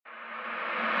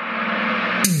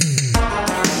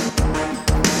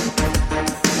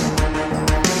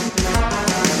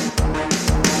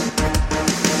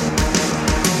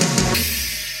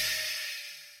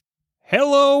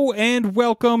Hello and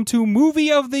welcome to Movie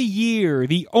of the Year,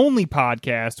 the only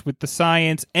podcast with the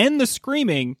science and the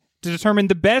screaming to determine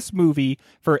the best movie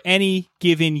for any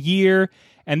given year.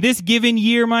 And this given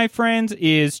year, my friends,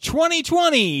 is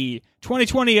 2020.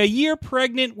 2020, a year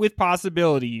pregnant with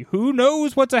possibility. Who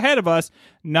knows what's ahead of us?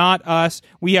 Not us.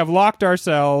 We have locked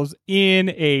ourselves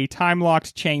in a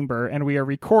time-locked chamber, and we are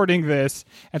recording this.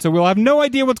 And so we'll have no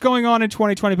idea what's going on in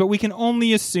 2020, but we can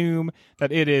only assume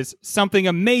that it is something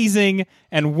amazing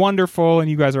and wonderful, and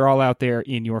you guys are all out there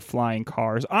in your flying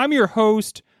cars. I'm your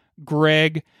host,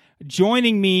 Greg.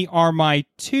 Joining me are my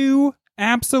two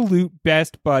absolute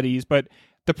best buddies, but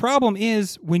the problem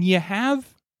is when you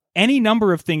have any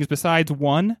number of things besides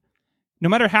one, no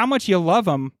matter how much you love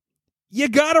them, you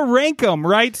gotta rank them,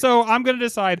 right? So I'm gonna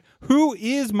decide who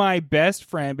is my best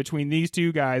friend between these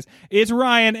two guys. It's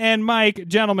Ryan and Mike.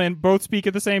 Gentlemen, both speak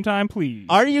at the same time, please.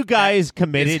 Are you guys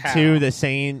committed to the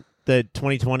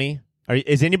 2020?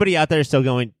 Is anybody out there still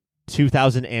going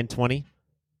 2020?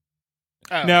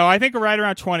 Oh. No, I think right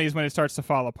around 20 is when it starts to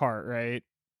fall apart, right?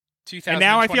 2021. And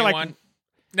now I feel like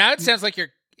now it sounds like you're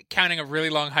counting a really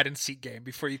long hide and seek game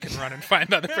before you can run and find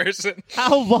the other person.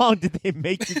 How long did they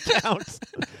make you count?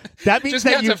 That means Just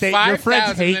that count to your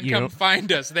friends 5,000 hate and you. come find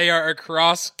us. They are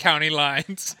across county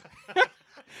lines.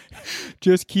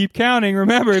 Just keep counting.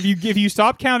 Remember, if you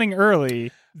stop counting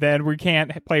early, then we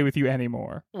can't play with you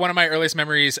anymore. One of my earliest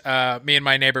memories, me and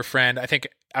my neighbor friend, I think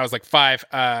I was like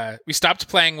 5, we stopped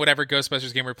playing whatever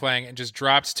Ghostbusters game we were playing and just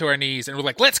dropped to our knees and we're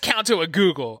like, let's count to a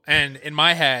Google. And in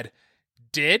my head,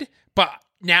 but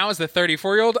now as the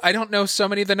 34-year-old, I don't know so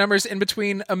many of the numbers in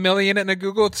between a million and a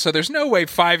Google, so there's no way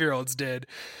 5-year-olds did.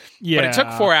 Yeah. But it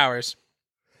took 4 hours.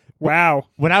 Wow.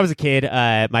 When I was a kid,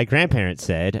 my grandparents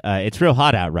said, it's real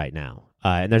hot out right now,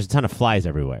 and there's a ton of flies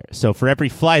everywhere. So for every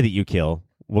fly that you kill,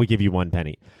 we'll give you 1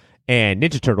 penny. And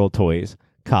Ninja Turtle toys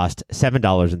cost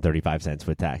 $7.35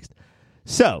 with tax.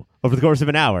 So over the course of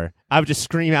an hour, I would just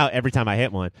scream out every time I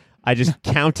hit one. I just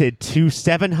counted to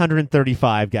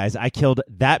 735, guys. I killed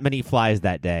that many flies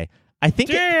that day. I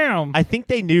think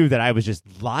they knew that I was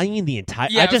just lying the entire.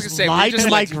 Yeah, I just lied to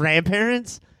my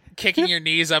grandparents. Kicking your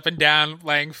knees up and down,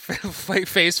 laying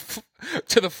face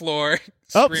to the floor.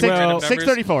 Oh, screaming random numbers.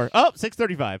 634. Oh,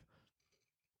 635.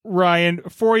 Ryan,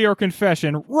 for your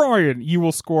confession, Ryan, you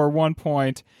will score 1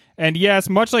 point. And yes,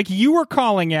 much like you were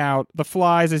calling out the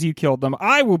flies as you killed them,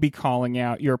 I will be calling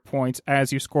out your points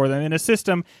as you score them in a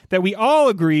system that we all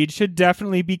agreed should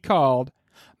definitely be called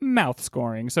mouth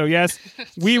scoring. So yes,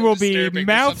 we will be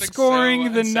mouth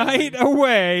scoring the night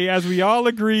away as we all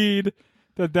agreed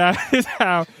that is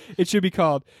how it should be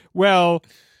called. Well,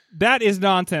 that is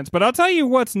nonsense. But I'll tell you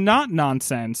what's not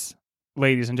nonsense,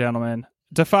 ladies and gentlemen.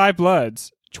 Da 5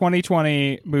 Bloods.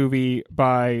 2020 movie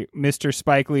by Mr.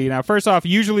 Spike Lee. Now, first off,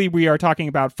 usually we are talking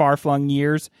about far-flung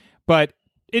years, but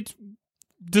it's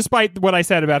despite what I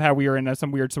said about how we are in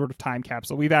some weird sort of time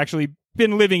capsule, we've actually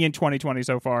been living in 2020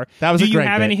 so far. That was Do a you great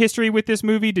have bit. any history with this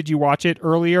movie? Did you watch it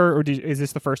earlier, or is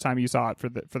this the first time you saw it for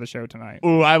the show tonight?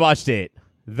 Ooh, I watched it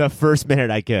the first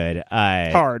minute I could.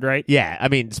 Hard, right? Yeah, I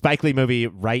mean, Spike Lee movie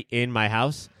right in my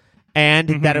house.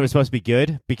 And that it was supposed to be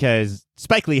good because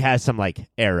Spike Lee has some like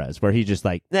eras where he just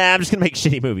like, I'm just gonna make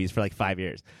shitty movies for like 5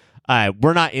 years.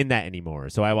 We're not in that anymore,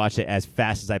 so I watched it as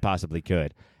fast as I possibly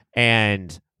could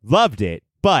and loved it,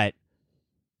 but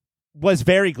was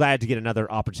very glad to get another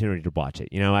opportunity to watch it.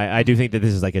 You know, I do think that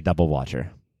this is like a double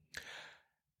watcher.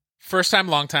 First time,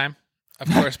 long time. Of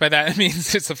course, by that it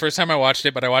means it's the first time I watched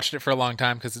it, but I watched it for a long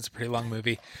time because it's a pretty long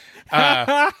movie.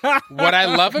 What I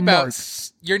love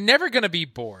about you're never going to be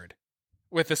bored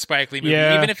with the Spike Lee movie.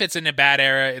 Yeah. Even if it's in a bad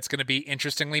era, it's going to be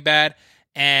interestingly bad.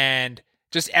 And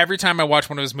just every time I watch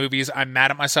one of his movies, I'm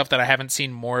mad at myself that I haven't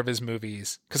seen more of his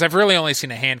movies because I've really only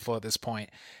seen a handful at this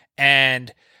point.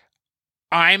 And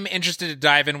I'm interested to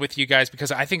dive in with you guys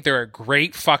because I think there are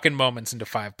great fucking moments into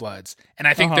 5 Bloods. And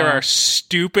I think there are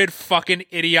stupid fucking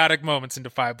idiotic moments into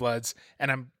 5 Bloods.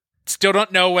 And I'm still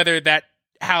don't know what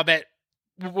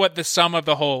the sum of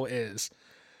the whole is.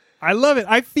 I love it.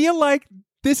 I feel like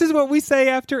this is what we say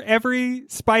after every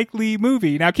Spike Lee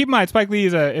movie. Now, keep in mind, Spike Lee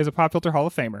is a Pop Filter Hall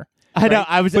of Famer. I know.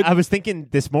 Right? I was thinking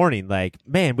this morning, like,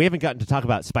 man, we haven't gotten to talk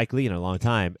about Spike Lee in a long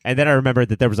time. And then I remembered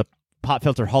that there was a Pop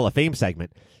Filter Hall of Fame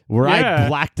segment where I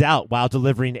blacked out while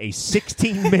delivering a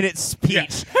 16-minute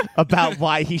speech about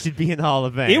why he should be in the Hall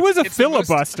of Fame. It was It's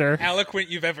filibuster. the most eloquent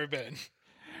you've ever been.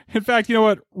 In fact, you know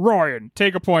what? Ryan,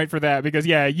 take a point for that because,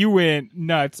 you went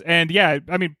nuts. And,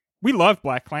 I mean, we love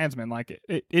Black Klansman. Like,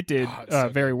 it did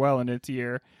very well in its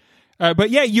year. But,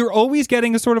 you're always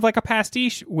getting a sort of like a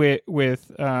pastiche with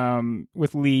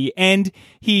Lee. And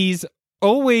he's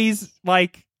always,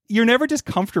 like, you're never just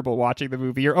comfortable watching the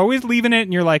movie. You're always leaving it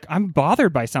and you're like, I'm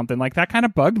bothered by something. Like, that kind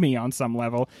of bugged me on some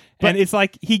level. And it's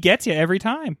like, he gets you every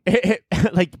time.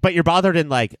 But you're bothered in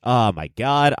like, oh my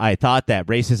God, I thought that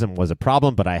racism was a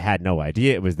problem, but I had no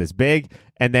idea it was this big.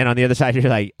 And then on the other side, you're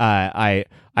like, I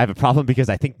have a problem because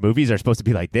I think movies are supposed to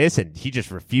be like this, and he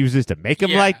just refuses to make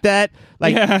them like that.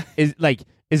 Like,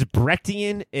 is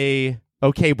Brechtian a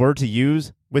okay word to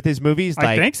use with his movies?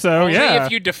 I think so. Only yeah.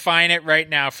 if you define it right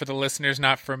now for the listeners,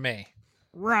 not for me.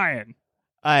 Ryan.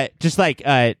 Just like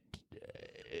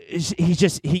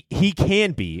he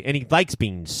can be, and he likes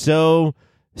being so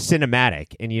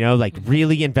cinematic, and like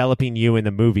really enveloping you in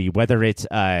the movie, whether it's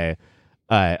a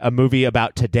movie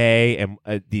about today and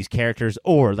these characters,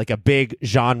 or like a big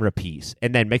genre piece,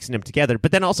 and then mixing them together,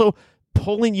 but then also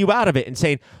pulling you out of it and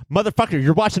saying, motherfucker,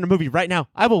 you're watching a movie right now.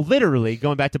 I will literally,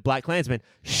 going back to Black Klansman,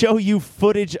 show you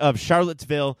footage of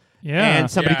Charlottesville and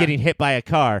somebody getting hit by a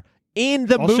car in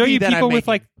the movie. I'll show you that people I'm with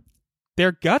making. like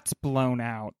their guts blown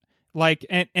out. Like,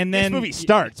 and then this movie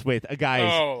starts with a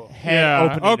guy's head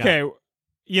opening okay. up.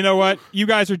 You know what? You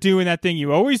guys are doing that thing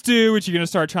you always do, which you're going to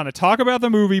start trying to talk about the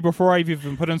movie before I've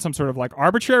even put in some sort of like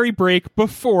arbitrary break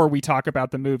before we talk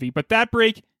about the movie. But that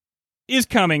break is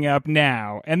coming up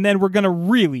now, and then we're going to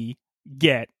really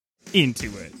get into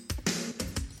it.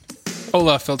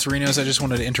 Hola, Filterinos. I just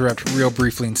wanted to interrupt real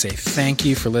briefly and say thank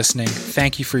you for listening.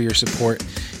 Thank you for your support.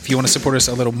 If you want to support us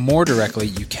a little more directly,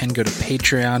 you can go to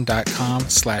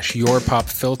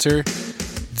patreon.com/yourpopfilter.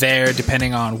 There,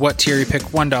 depending on what tier you pick,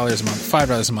 $1 a month,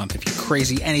 $5 a month. If you're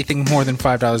crazy, anything more than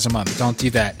 $5 a month, don't do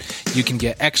that. You can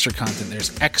get extra content.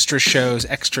 There's extra shows,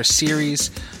 extra series,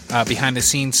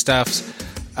 behind-the-scenes stuff.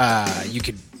 You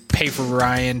could pay for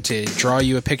Ryan to draw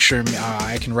you a picture.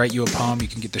 I can write you a poem. You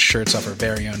can get the shirts off our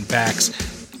very own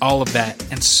backs. All of that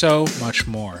and so much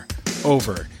more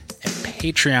over at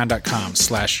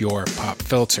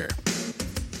patreon.com/yourpopfilter.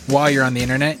 While you're on the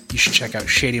internet, you should check out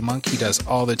Shady Monk. He does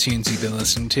all the tunes you've been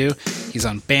listening to. He's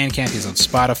on Bandcamp, he's on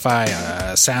Spotify,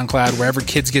 SoundCloud, wherever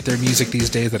kids get their music these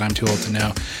days that I'm too old to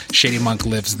know. Shady Monk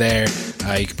lives there.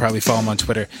 You can probably follow him on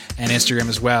Twitter and Instagram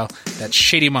as well. That's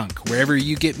Shady Monk. Wherever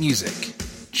you get music,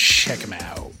 check him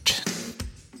out.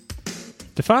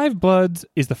 The Five Bloods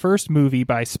is the first movie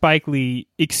by Spike Lee.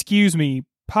 Excuse me,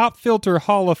 Pop Filter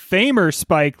Hall of Famer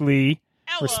Spike Lee.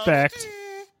 Respect.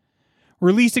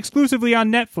 Released exclusively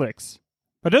on Netflix,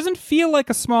 but doesn't feel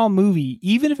like a small movie,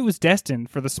 even if it was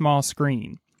destined for the small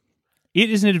screen.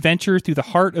 It is an adventure through the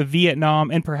heart of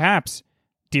Vietnam, and perhaps,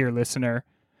 dear listener,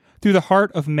 through the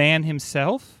heart of man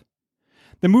himself.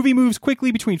 The movie moves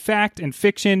quickly between fact and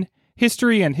fiction,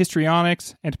 history and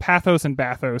histrionics, and pathos and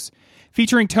bathos,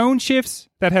 featuring tone shifts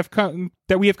that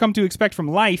we have come to expect from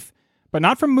life, but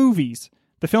not from movies.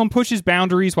 The film pushes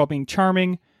boundaries while being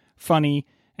charming, funny,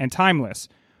 and timeless.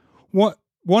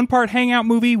 One part hangout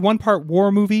movie, one part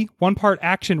war movie, one part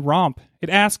action romp. It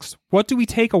asks, what do we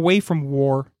take away from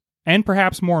war? And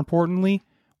perhaps more importantly,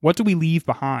 what do we leave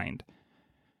behind?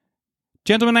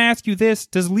 Gentlemen, I ask you this,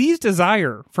 does Lee's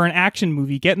desire for an action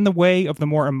movie get in the way of the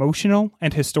more emotional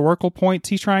and historical points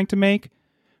he's trying to make?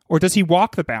 Or does he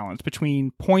walk the balance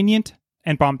between poignant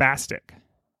and bombastic?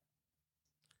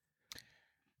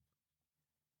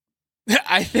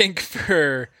 I think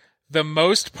for the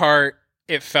most part,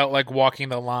 it felt like walking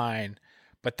the line,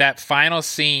 but that final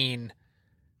scene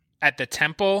at the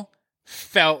temple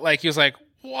felt like he was like,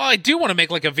 well, I do want to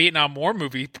make like a Vietnam War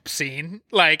movie scene,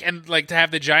 and to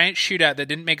have the giant shootout that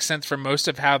didn't make sense for most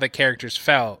of how the characters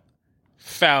felt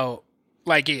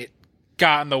like it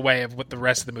got in the way of what the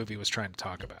rest of the movie was trying to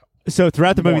talk about. So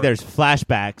throughout the movie, there's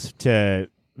flashbacks to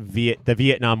the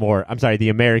Vietnam War. I'm sorry, the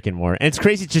American War. And it's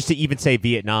crazy just to even say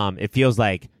Vietnam. It feels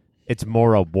like it's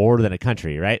more a war than a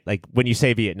country, right? Like when you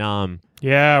say Vietnam,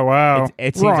 yeah, wow,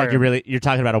 it seems like you're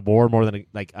talking about a war more than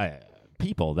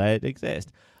people that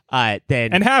exist.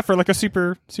 And have for like a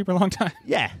super super long time.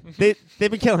 Yeah, they've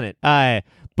been killing it.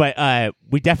 But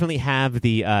we definitely have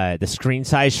the screen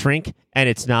size shrink, and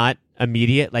it's not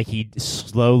immediate. Like he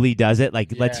slowly does it,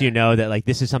 lets you know that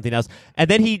this is something else, and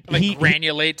then he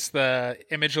granulates the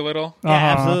image a little. Yeah,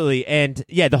 absolutely. And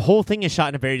yeah, the whole thing is shot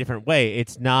in a very different way.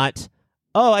 It's not,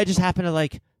 oh, I just happen to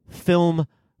film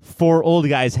 4 old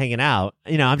guys hanging out.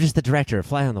 I'm just the director,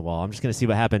 fly on the wall. I'm just going to see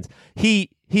what happens.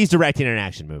 He's directing an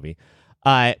action movie.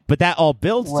 But that all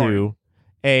builds to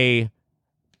a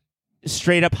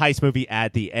straight up heist movie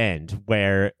at the end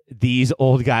where these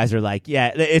old guys are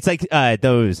it's like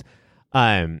those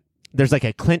there's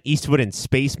a Clint Eastwood in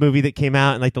space movie that came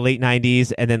out in the late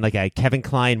 90s, and then a Kevin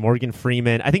Kline, Morgan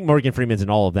Freeman. I think Morgan Freeman's in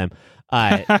all of them.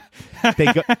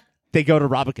 They go to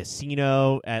rob a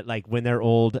casino at when they're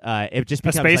old. It just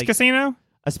becomes a space casino.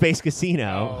 A Space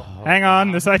Casino. Oh, Hang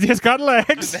on, this idea's got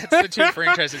legs. That's the two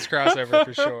franchises crossover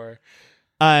for sure.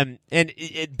 And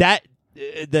the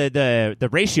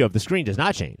ratio of the screen does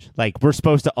not change. Like, we're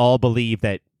supposed to all believe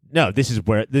that no, this is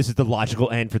the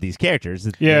logical end for these characters.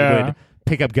 That they would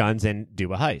pick up guns and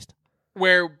do a heist.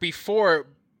 Where before,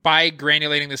 by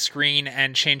granulating the screen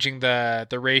and changing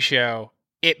the ratio,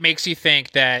 it makes you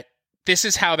think that this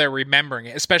is how they're remembering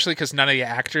it, especially because none of the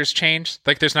actors changed.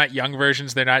 Like, there's not young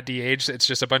versions, they're not de-aged. It's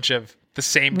just a bunch of the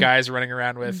same guys running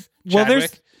around with Chadwick. Well,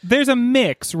 there's a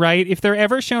mix, right? If they're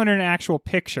ever shown in an actual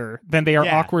picture, then they are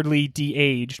awkwardly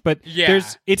de-aged. But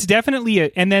it's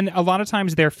definitely and then a lot of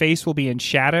times their face will be in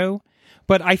shadow.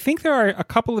 But I think there are a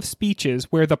couple of speeches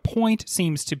where the point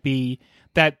seems to be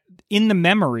that in the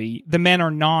memory, the men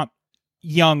are not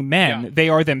young men. Yeah. They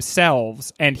are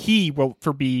themselves, and he will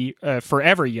be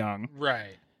forever young.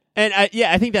 Right. And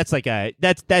I think that's like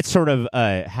that's sort of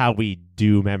how we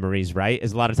do memories, right?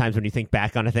 Is a lot of times when you think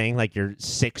back on a thing, like your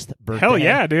 6th birthday. Hell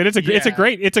yeah, dude!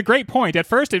 It's a great point. At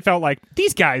first, it felt like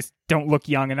these guys don't look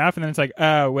young enough, and then it's like,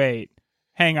 oh wait,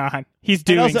 hang on, he's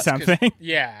doing something.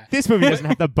 Yeah, this movie doesn't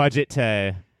have the budget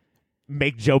to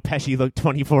make Joe Pesci look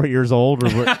 24 years old or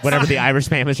whatever the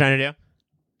Irishman was trying to do.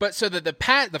 But so the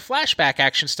flashback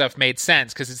action stuff made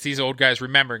sense because it's these old guys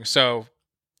remembering. So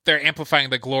they're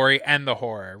amplifying the glory and the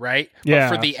horror, right? Yeah.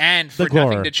 But for the end, for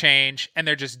nothing to change, and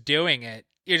they're just doing it,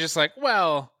 you're just like,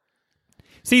 well.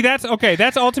 See, that's okay.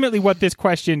 That's ultimately what this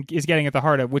question is getting at the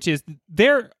heart of, which is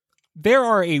there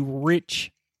are a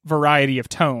rich variety of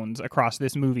tones across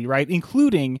this movie, right?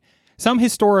 Including some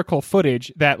historical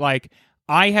footage that, like,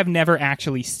 I have never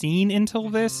actually seen until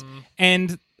this.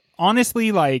 And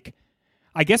honestly, like,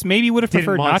 I guess maybe would have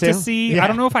preferred not to see. Yeah. I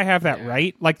don't know if I have that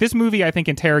right. Like, this movie, I think,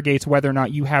 interrogates whether or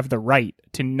not you have the right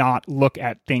to not look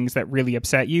at things that really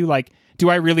upset you. Like, do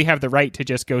I really have the right to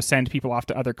just go send people off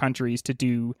to other countries to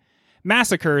do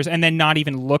massacres and then not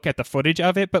even look at the footage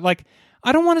of it? But, like,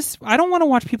 I don't want to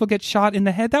watch people get shot in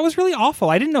the head. That was really awful.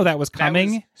 I didn't know that was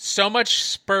coming. That was so much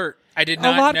spurt. I did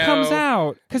not know. A lot comes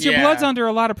out because your blood's under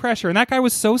a lot of pressure. And that guy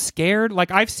was so scared.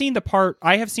 Like, I have seen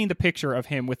the picture of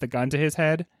him with the gun to his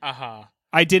head. Uh-huh.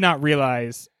 I did not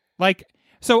realize, like,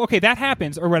 so, okay, that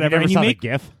happens or whatever. You never saw the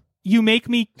GIF? You make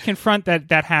me confront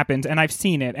that happens, and I've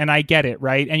seen it, and I get it,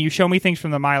 right? And you show me things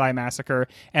from the My Lai massacre,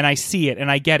 and I see it, and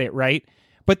I get it, right?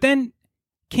 But then,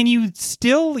 can you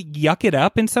still yuck it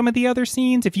up in some of the other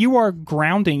scenes? If you are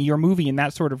grounding your movie in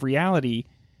that sort of reality,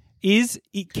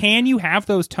 can you have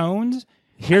those tones?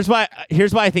 Here's why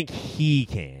I think he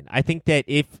can. I think that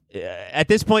if at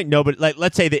this point nobody, like,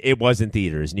 let's say that it was in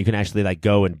theaters and you can actually, like,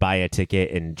 go and buy a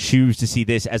ticket and choose to see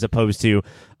this as opposed to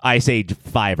Ice Age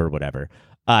 5 or whatever.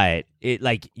 He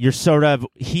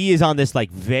is on this, like,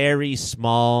 very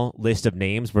small list of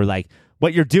names where, like,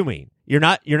 what you're doing, you're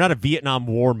not a Vietnam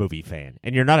War movie fan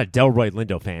and you're not a Delroy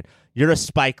Lindo fan. You're a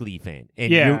Spike Lee fan,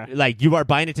 and you are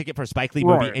buying a ticket for a Spike Lee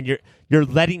movie, and you're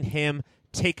letting him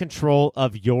take control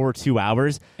of your 2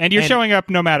 hours. And you're showing up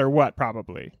no matter what,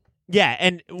 probably. Yeah,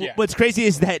 and what's crazy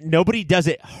is that nobody does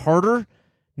it harder.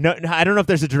 No, I don't know if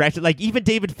there's a director, like, even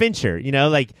David Fincher,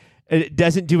 like,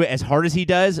 doesn't do it as hard as he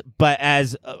does, but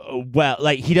as well,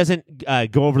 like, he doesn't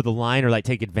go over the line or, like,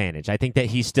 take advantage. I think that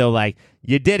he's still like,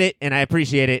 you did it, and I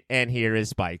appreciate it, and here is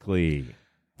Spike Lee.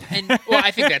 And well,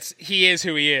 I think he is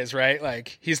who he is, right?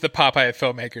 Like, he's the Popeye of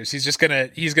filmmakers.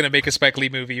 He's gonna make a Spike Lee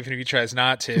movie even if he tries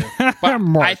not to. But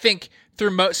I think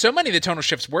through so many of the tonal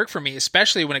shifts work for me,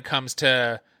 especially when it comes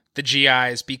to the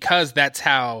GIs, because that's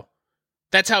how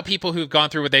people who've gone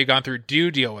through what they've gone through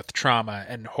do deal with trauma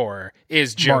and horror,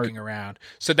 is joking around.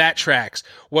 So that tracks.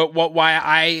 Why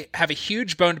I have a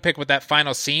huge bone to pick with that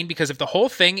final scene, because if the whole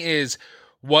thing is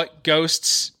what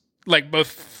ghosts, like,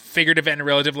 both figurative and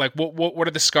relative, like, what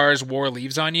are the scars war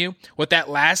leaves on you? What that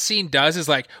last scene does is,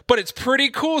 like, but it's pretty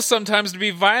cool sometimes to be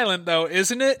violent, though,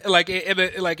 isn't it? Like,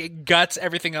 it guts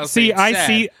everything else. See,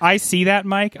 I see that,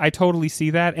 Mike. I totally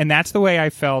see that, and that's the way I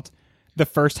felt the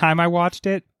first time I watched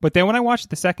it. But then when I watched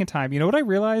it the second time, you know what I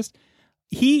realized?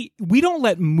 We don't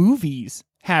let movies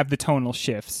have the tonal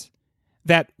shifts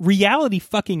that reality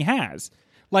fucking has.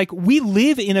 Like, we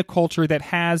live in a culture that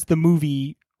has the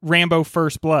movie Rambo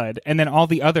First Blood and then all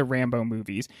the other Rambo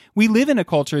movies. We live in a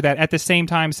culture that at the same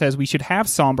time says we should have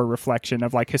somber reflection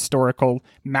of, like, historical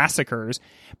massacres,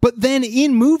 but then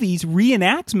in movies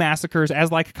reenacts massacres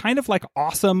as, like, kind of like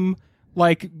awesome,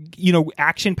 like,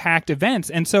 action-packed events.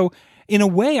 And so in a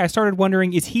way I started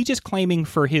wondering, is he just claiming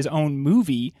for his own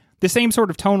movie the same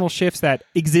sort of tonal shifts that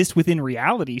exist within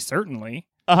reality? Certainly.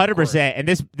 100%. And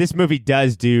this movie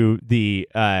does do the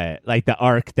like the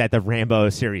arc that the Rambo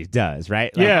series does,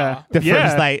 right? Like, Yeah.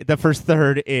 The first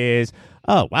third is,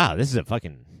 oh wow, this is a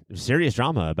fucking serious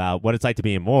drama about what it's like to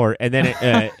be in war, and then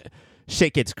it,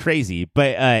 shit gets crazy.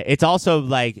 But it's also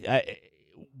like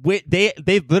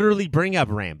they literally bring up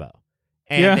Rambo.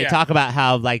 And they talk about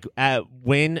how, like,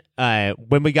 when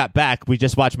we got back, we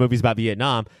just watched movies about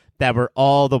Vietnam that were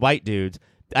all the white dudes.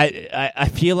 I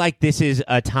feel like this is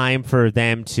a time for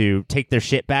them to take their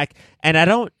shit back, and I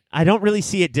don't really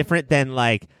see it different than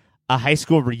like a high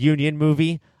school reunion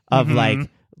movie of like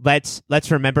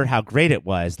let's remember how great it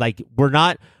was. Like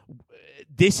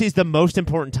this is the most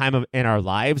important time in our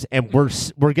lives, and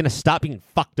we're gonna stop being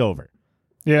fucked over.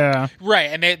 Yeah,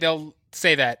 right, and they'll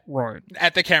say that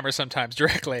at the camera sometimes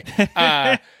directly.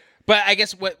 But I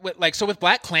guess what like, so with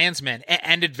Black Klansman, it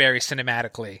ended very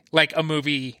cinematically, like a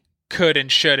movie could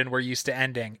and should and we're used to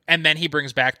ending. And then he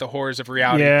brings back the horrors of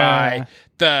reality by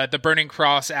the burning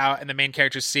cross out and the main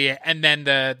characters see it, and then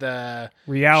the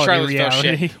Charlottesville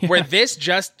shit, where this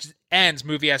just ends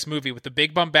movie with the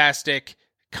big bombastic,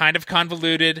 kind of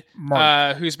convoluted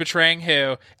who's betraying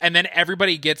who, and then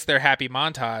everybody gets their happy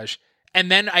montage. And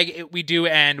then we do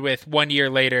end with 1 year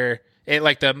later,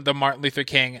 like the Martin Luther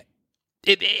King.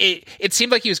 It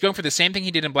seemed like he was going for the same thing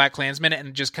he did in Black Klansman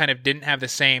and just kind of didn't have the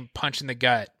same punch in the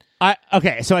gut.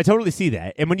 Okay, so I totally see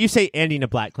that. And when you say ending of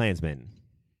Black Klansman,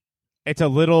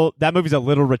 that movie's a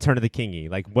little Return of the King-y.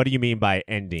 Like, what do you mean by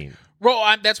ending?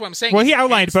 Well, that's what I'm saying. Well, he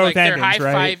outlined both endings,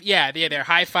 right? They're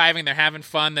high-fiving, they're having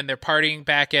fun, then they're partying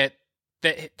back at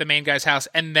the main guy's house,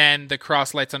 and then the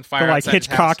cross lights on fire. Like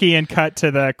Hitchcocky and cut to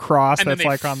the cross and that's then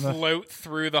like on the float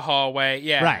through the hallway.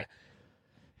 Yeah, right.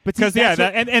 Because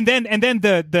and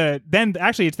then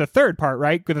actually it's the third part,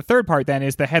 right? The third part then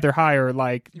is the Heather Heyer,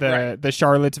 like the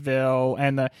Charlottesville,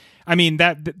 and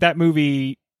that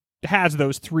movie has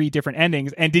those three different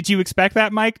endings. And did you expect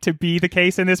that, Mike, to be the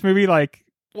case in this movie? Like,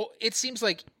 well, it seems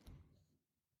like.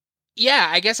 Yeah,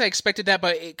 I guess I expected that,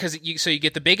 but because you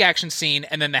get the big action scene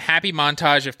and then the happy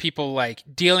montage of people like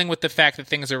dealing with the fact that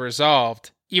things are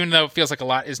resolved, even though it feels like a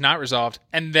lot is not resolved,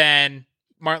 and then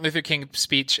Martin Luther King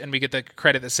speech, and we get the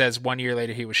credit that says 1 year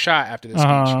later he was shot after the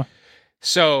speech.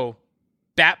 So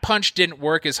that punch didn't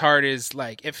work as hard as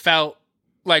like it felt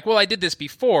like. Well, I did this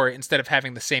before instead of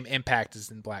having the same impact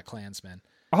as in Black Klansman.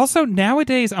 Also,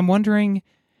 nowadays I'm wondering.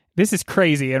 This is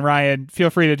crazy, and Ryan, feel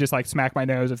free to just like smack my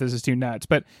nose if this is too nuts.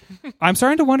 But I'm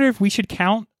starting to wonder if we should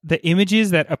count the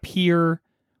images that appear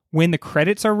when the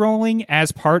credits are rolling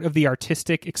as part of the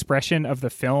artistic expression of the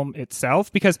film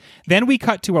itself, because then we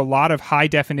cut to a lot of high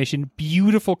definition,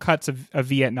 beautiful cuts of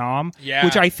Vietnam,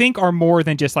 which I think are more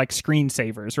than just like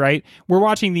screensavers, right? We're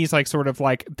watching these like sort of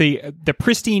like the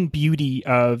pristine beauty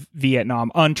of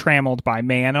Vietnam, untrammeled by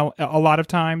man a lot of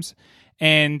times.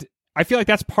 And I feel like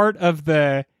that's part of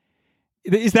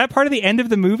is that part of the end of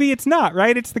the movie? It's not,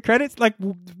 right? It's the credits. Like,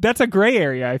 that's a gray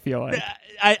area, I feel like.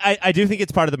 I do think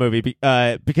it's part of the movie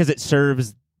because it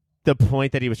serves the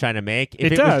point that he was trying to make.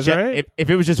 If it does, right?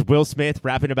 If it was just Will Smith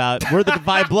rapping about, we're the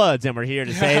Five Bloods and we're here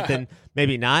to save, then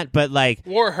maybe not. But, like...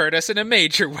 War hurt us in a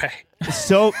major way.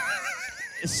 So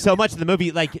much of the movie,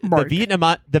 like, the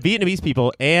Vietnamese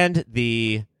people and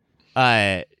the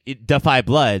Five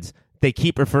Bloods, they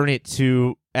keep referring it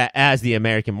to as the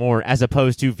American War as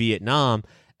opposed to Vietnam,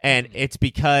 and it's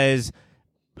because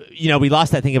we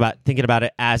lost that thing about thinking about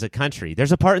it as a country.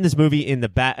 There's a part in this movie in the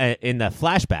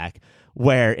flashback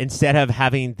where instead of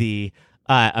having the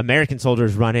American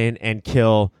soldiers run in and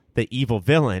kill the evil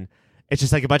villain, it's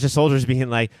just like a bunch of soldiers being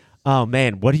like, "Oh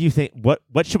man, what do you think? What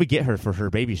should we get her for her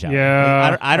baby shower?"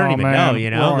 Yeah, like, I don't even know.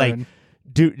 Lord. Like.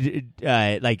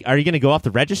 Like, are you going to go off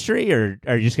the registry, or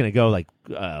are you just going to go like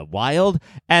wild?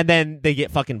 And then they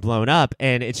get fucking blown up,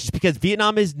 and it's just because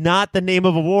Vietnam is not the name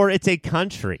of a war; it's a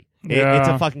country. It's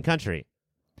a fucking country.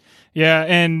 Yeah,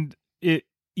 and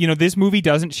this movie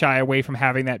doesn't shy away from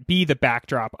having that be the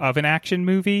backdrop of an action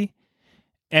movie,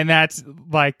 and that's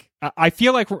like I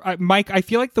feel like Mike. I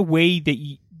feel like the way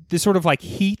that the sort of like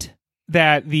heat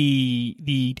that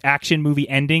the action movie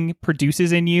ending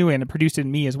produces in you, and it produced in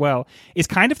me as well, is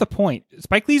kind of the point.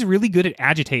 Spike Lee's really good at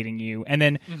agitating you, and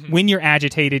then when you're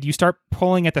agitated, you start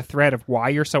pulling at the thread of why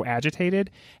you're so agitated.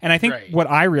 And I think what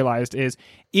I realized is,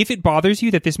 if it bothers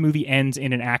you that this movie ends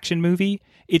in an action movie,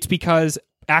 it's because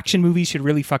action movies should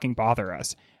really fucking bother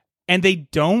us. And they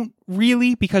don't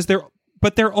really, because they're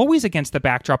always against the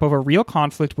backdrop of a real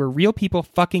conflict where real people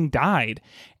fucking died.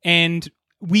 And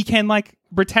we can like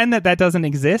pretend that doesn't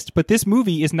exist, but this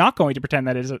movie is not going to pretend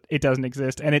that it doesn't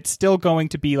exist, and it's still going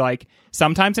to be like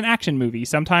sometimes an action movie,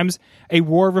 sometimes a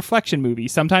war reflection movie,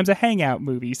 sometimes a hangout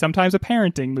movie, sometimes a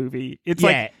parenting movie. It's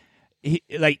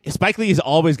like Spike Lee is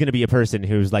always going to be a person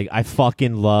who's like, I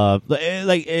fucking love,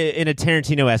 like in a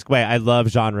Tarantino-esque way, I love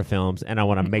genre films and I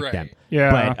want to make them.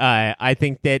 Yeah. But I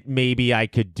think that maybe I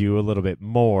could do a little bit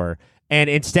more. And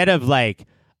instead of like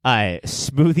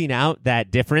smoothing out that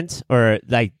difference or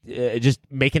like just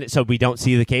making it so we don't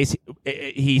see the case,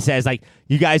 he says like,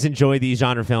 you guys enjoy these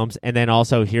genre films, and then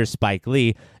also here's Spike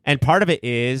Lee. And part of it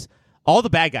is all the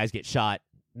bad guys get shot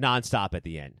nonstop at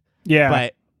the end. Yeah.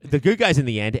 But the good guys in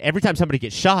the end, every time somebody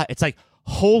gets shot, it's like,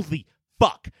 holy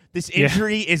fuck, this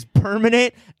injury is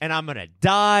permanent and I'm going to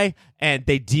die. And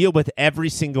they deal with every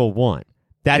single one.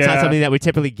 That's not something that we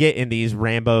typically get in these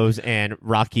Rambos and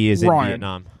Rockies in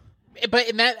Vietnam. But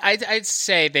in that, I'd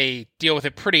say they deal with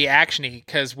it pretty actiony,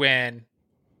 because when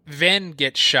Vin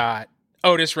gets shot,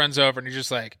 Otis runs over and he's just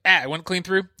like, it went clean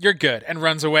through, you're good, and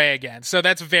runs away again. So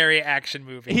that's very action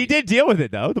movie. He did deal with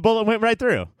it, though. The bullet went right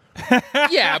through.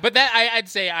 Yeah, but that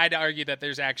I'd argue that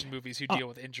there's action movies who deal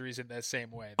with injuries in the same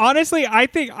way. Honestly, I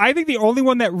think the only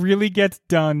one that really gets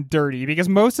done dirty, because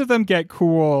most of them get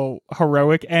cool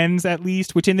heroic ends at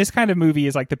least, which in this kind of movie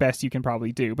is like the best you can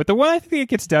probably do. But the one I think that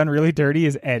gets done really dirty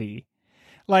is Eddie.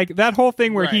 Like that whole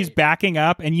thing where he's backing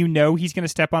up and you know he's going to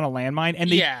step on a landmine, and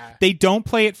they don't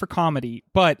play it for comedy,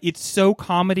 but it's so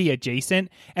comedy adjacent,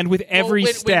 and with every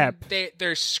step when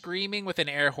they're screaming with an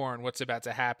air horn what's about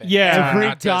to happen. Yeah.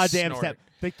 Every goddamn step.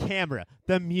 The camera,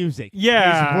 the music, his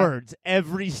words,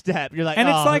 every step. You're like, and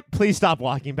it's like, please stop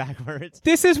walking backwards.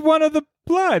 This is one of the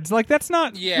Bloods. Like that's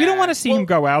not, we don't want to see him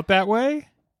go out that way.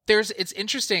 It's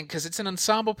interesting because it's an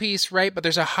ensemble piece, right? But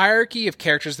there's a hierarchy of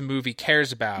characters the movie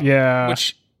cares about. Yeah.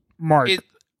 Which Mark.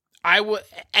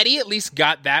 Eddie at least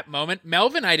got that moment.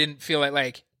 Melvin, I didn't feel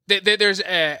like there's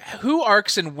who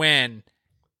arcs and when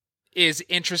is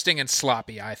interesting and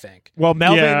sloppy, I think. Well,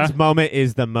 Melvin's moment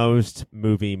is the most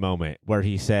movie moment where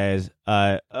he says,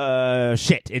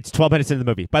 shit, it's 12 minutes into the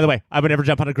movie. By the way, I would never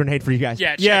jump on a grenade for you guys.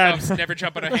 Yeah, Chekhov's never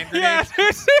jump on a hand grenade. Yeah,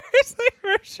 seriously,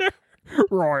 for sure.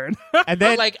 Ryan. And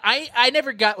then, but like, I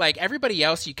never got, like, everybody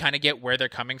else, you kind of get where they're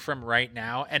coming from right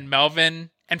now. And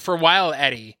Melvin, and for a while,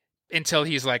 Eddie, until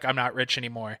he's like, I'm not rich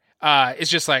anymore, is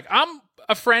just like, I'm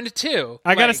a friend too.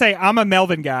 I gotta say, I'm a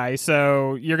Melvin guy,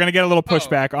 so you're gonna get a little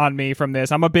pushback on me from this.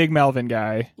 I'm a big Melvin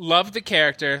guy. Love the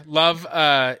character. Love,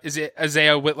 is it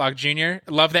Isaiah Whitlock Jr.?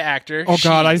 Love the actor. Oh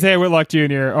God, Isaiah Whitlock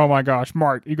Jr. Oh my gosh,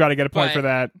 Mark, you gotta get a point for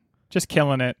that. Just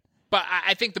killing it. But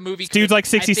I think the movie... Dude's like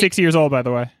 66 years old, by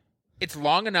the way. It's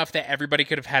long enough that everybody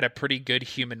could have had a pretty good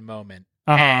human moment.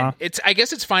 And I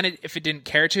guess it's fine if it didn't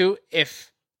care to,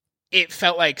 if it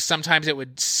felt like sometimes it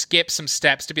would skip some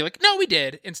steps to be like, no, we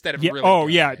did, instead of really... Oh,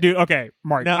 yeah, dude, okay,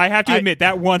 Mark, I have to admit,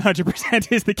 that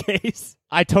 100% is the case.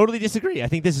 I totally disagree. I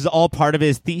think this is all part of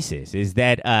his thesis, is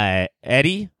that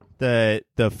Eddie,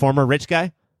 the former rich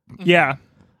guy... Yeah.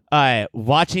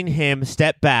 Watching him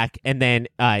step back, and then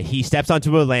he steps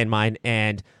onto a landmine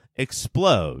and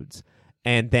explodes.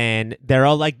 And then they're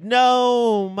all like,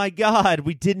 no, my God,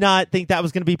 we did not think that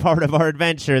was going to be part of our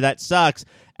adventure. That sucks.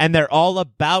 And they're all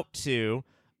about to,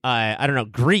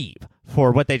 grieve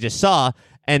for what they just saw.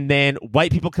 And then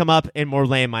white people come up and more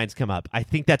landmines come up. I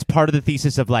think that's part of the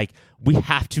thesis of, like, we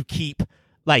have to keep,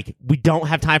 like, we don't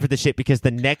have time for this shit because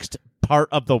the next part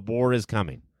of the war is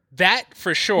coming. That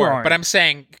for sure. Right. But I'm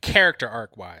saying character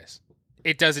arc-wise,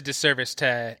 it does a disservice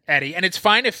to Eddie. And it's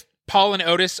fine if Paul and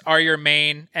Otis are your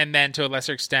main, and then to a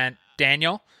lesser extent,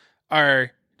 Daniel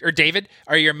or David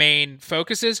are your main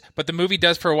focuses, but the movie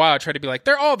does for a while try to be like,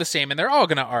 they're all the same and they're all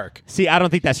going to arc. See, I don't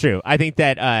think that's true. I think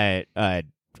that,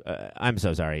 I'm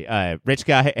so sorry, Rich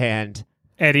Guy and...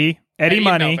 Eddie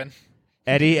Money. And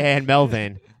Eddie and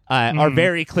Melvin are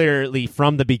very clearly,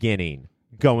 from the beginning,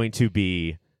 going to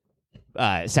be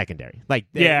secondary. I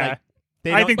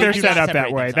think they're set up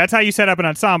that way. That's how you set up an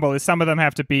ensemble, is some of them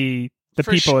have to be the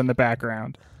people in the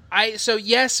background.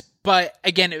 Yes, but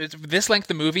again, it was this length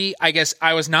of movie, I guess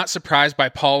I was not surprised by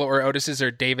Paul or Otis's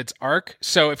or David's arc.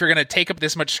 So if you're going to take up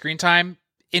this much screen time,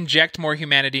 inject more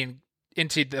humanity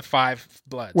into the Five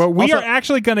Bloods. Well, we are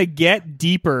actually going to get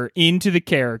deeper into the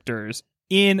characters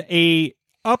in a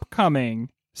upcoming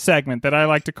segment that I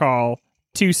like to call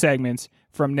 2 segments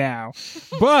from now.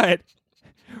 But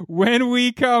when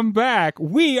we come back,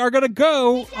 we are going to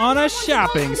go on a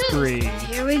shopping spree.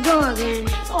 Here we go again.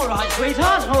 All right,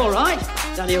 sweetheart, all right.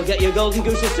 Daddy will get you a golden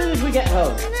goose as soon as we get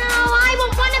home. No, I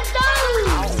want one of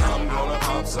those. I'm gonna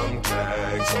pop some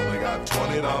tags. Only got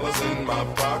 $20 in my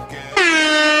pocket.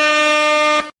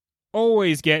 Oh,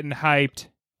 always getting hyped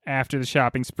after the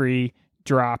shopping spree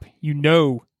drop. You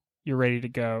know you're ready to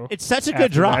go. It's such a after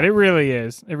good drop. that. It really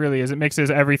is. It really is. It mixes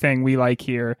everything we like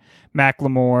here.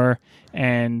 Macklemore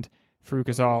and Farouk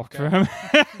Azal.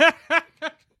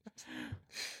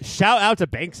 Shout out to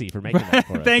Banksy for making that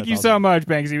for us. Thank you so much,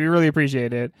 Banksy. We really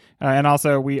appreciate it. And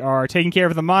also, we are taking care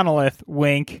of the monolith.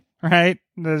 Wink. Right?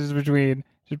 This is between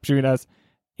us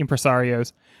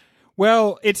impresarios.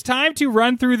 Well, it's time to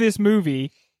run through this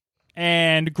movie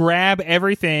and grab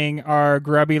everything our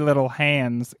grubby little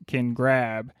hands can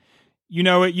grab. You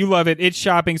know it. You love it. It's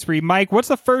Shopping Spree. Mike, what's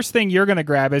the first thing you're going to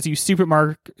grab as you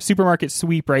supermarket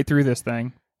sweep right through this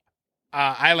thing?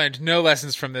 I learned no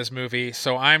lessons from this movie,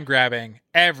 so I'm grabbing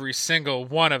every single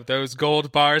one of those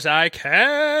gold bars I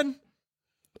can.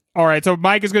 All right, so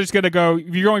Mike is just going to go.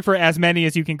 You're going for as many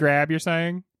as you can grab, you're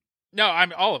saying? No,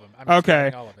 I'm all of them. I'm just Okay.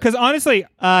 grabbing all of it. Because honestly,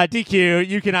 DQ,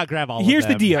 you cannot grab all here's of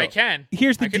the them. deal. I can.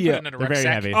 Here's the I could deal. Put it in a They're very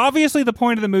rucksack. heavy. Obviously, the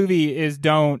point of the movie is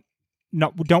don't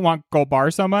want gold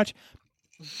bars so much.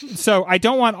 So I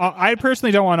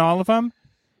personally don't want all of them.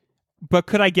 But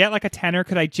could I get like a 10, or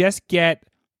could I just get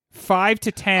 5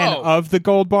 to 10 of the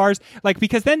gold bars? Like,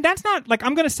 because then that's not like,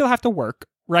 I'm going to still have to work,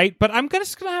 right? But I'm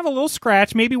just going to have a little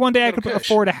scratch. Maybe one day I could Little push.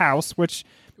 afford a house, which,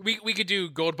 We could do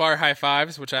gold bar high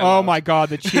fives, which I oh love. my God,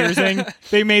 the cheersing.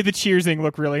 They made the cheersing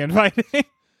look really inviting.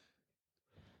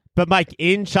 But Mike,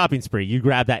 in Shopping Spree, you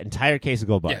grab that entire case of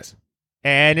gold bars. Yes.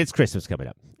 And it's Christmas coming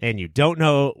up. And you don't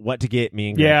know what to get me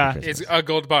and Greg Yeah. for Christmas. It's a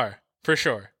gold bar, for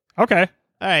sure. Okay.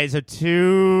 All right, so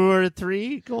 2 or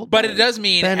 3 gold But bars. it does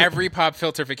mean Then- every pop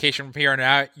filter vacation from here on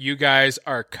out, you guys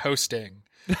are coasting.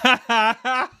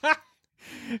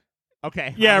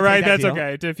 Okay. Yeah, I'll take right. that That's deal.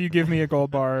 okay. If you give me a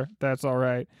gold bar, that's all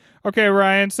right. Okay,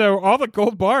 Ryan. So all the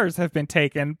gold bars have been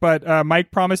taken, but Mike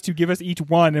promised to give us each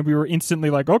one, and we were instantly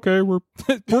like, "Okay, we're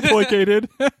placated."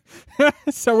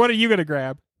 So what are you gonna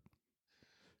grab?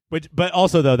 But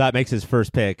also, though, that makes his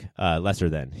first pick lesser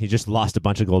than. He just lost a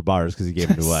bunch of gold bars because he gave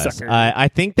them to us. Sucker. I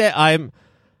think that I'm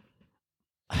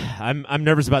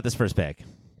nervous about this first pick,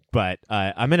 but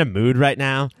I'm in a mood right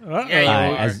now. Uh-oh. Yeah,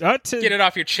 you are. as- Get it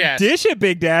off your chest. Dish it,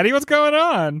 Big Daddy. What's going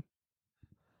on?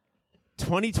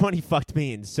 2020 fucked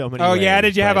me in so many Oh ways. yeah,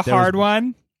 did you have a but there was- hard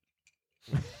one?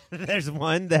 There's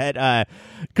one that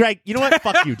Greg, you know what?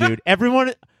 Fuck you, dude.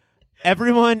 Everyone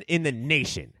in the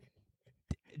nation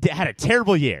had a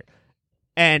terrible year.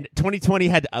 And 2020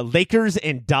 had Lakers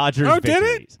and Dodgers Oh, did it?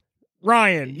 victories.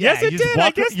 Ryan. Yeah, Yes, it you just did. I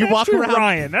walk- guess you that's walk true, around-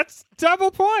 Ryan. That's double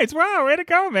points. Wow, way to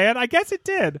go, man. I guess it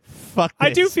did. Fuck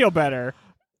I do this. feel better.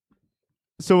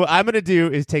 So what I'm going to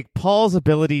do is take Paul's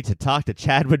ability to talk to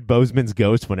Chadwick Boseman's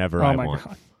ghost whenever Oh I my want.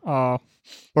 God. Oh,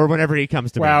 Or whenever he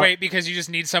comes to Wow. me. Wait, because you just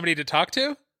need somebody to talk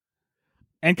to?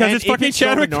 and because And it's if fucking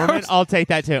Jonah Chadwick Norman, Boseman. I'll take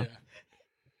that too. Yeah.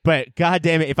 But god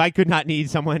damn it, if I could not need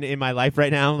someone in my life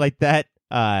right now like that,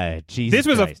 Jesus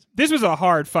Christ. This was a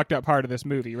hard fucked up part of this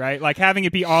movie, right? Like having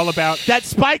it be all about That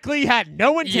Spike Lee had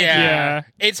no intention. Yeah.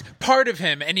 It's part of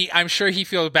him, and I'm sure he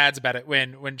feels bad about it.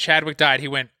 When Chadwick died, he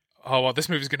went, "Oh well, this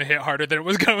movie's gonna hit harder than it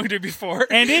was going to before."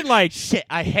 and it like Shit,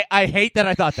 I hate that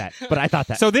I thought that, but I thought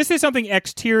that. so this is something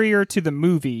exterior to the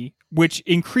movie which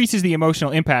increases the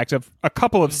emotional impact of a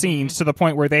couple of scenes to the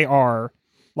point where they are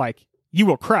like you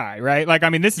will cry, right? Like I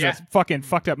mean this is Yeah. a fucking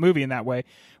fucked up movie in that way.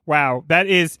 Wow, that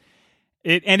is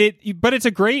it, and but it's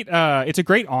a great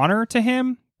honor to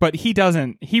him, but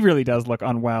he really does look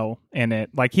unwell in it.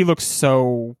 Like he looks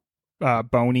so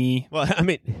bony. well, I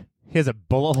mean, he has a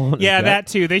bullet hole in his Yeah, gut. that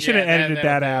too. They should have Yeah, edited that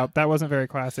that- out. That wasn't very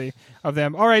classy of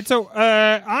them. All right, so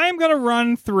I'm going to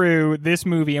run through this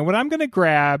movie, and what I'm going to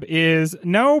grab is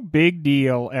no big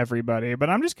deal, everybody, but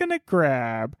I'm just going to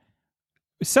grab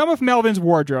some of Melvin's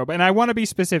wardrobe, and I want to be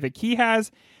specific.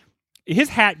 His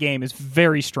hat game is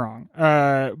very strong,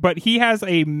 but he has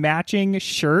a matching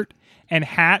shirt and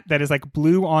hat that is like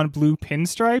blue on blue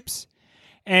pinstripes.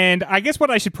 And I guess what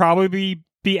I should probably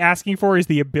be asking for is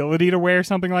the ability to wear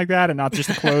something like that and not just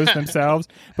the clothes themselves.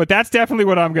 But that's definitely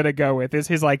what I'm going to go with is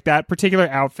his like that particular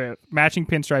outfit, matching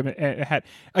pinstripe hat.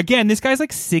 Again, this guy's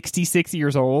like 66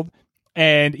 years old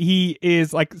and he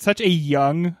is like such a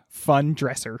young, fun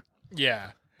dresser.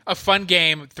 Yeah. A fun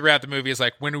game throughout the movie is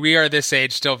like, when we are this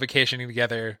age still vacationing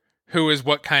together, who is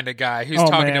what kind of guy? Who's Oh,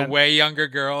 talking man. to way younger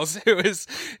girls? Who is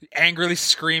angrily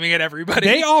screaming at everybody?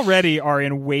 They already are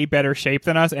in way better shape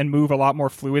than us and move a lot more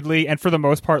fluidly and for the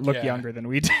most part look Yeah. younger than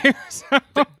we do. So,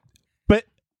 But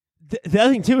the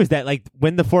other thing too is that like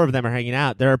when the four of them are hanging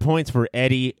out, there are points where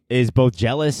Eddie is both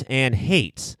jealous and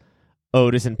hates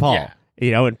Otis and Paul. Yeah.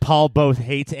 And Paul both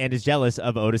hates and is jealous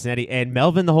of Otis and Eddie, and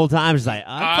Melvin the whole time is like,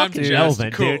 I'm fucking just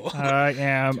Melvin, cool. dude. I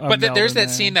am. But there's that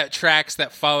scene that tracks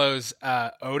that follows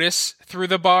Otis through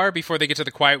the bar before they get to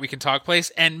the Quiet We Can Talk place.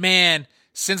 And man,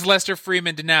 since Lester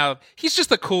Freeman did now, he's just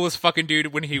the coolest fucking dude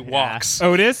when he walks.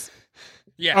 Otis?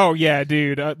 Yeah. Oh, yeah,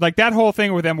 dude. Like, that whole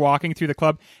thing with them walking through the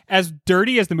club, as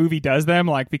dirty as the movie does them,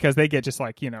 like, because they get just,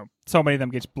 like, so many of them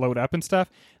get blowed up and stuff.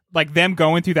 Like, them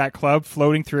going through that club,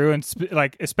 floating through, and,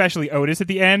 like, especially Otis at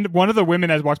the end, one of the women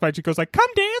as walks by, she goes, like, come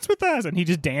dance with us! And he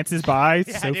just dances by.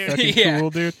 It's so dude. fucking Yeah. cool,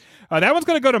 dude. That one's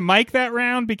going to go to Mike that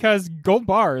round because gold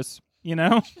bars,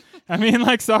 I mean,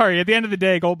 like, sorry. At the end of the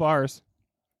day, gold bars.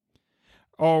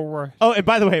 Oh, right. Oh, and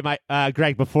by the way,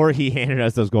 Greg, before he handed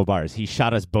us those gold bars, he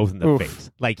shot us both in the Oof. face.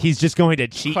 Like, he's just going to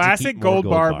cheat. Classic to keep more gold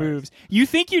bar bars. moves. You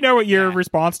think you know what your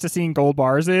response to seeing gold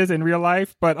bars is in real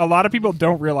life, but a lot of people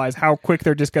don't realize how quick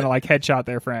they're just going to like headshot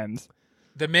their friends.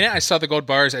 The minute I saw the gold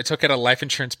bars, I took out a life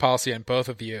insurance policy on both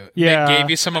of you. Yeah. Then gave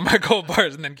you some of my gold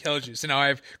bars and then killed you. So now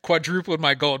I've quadrupled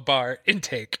my gold bar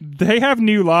intake. They have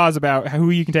new laws about who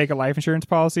you can take a life insurance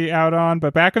policy out on,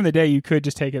 but back in the day, you could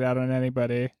just take it out on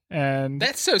anybody. And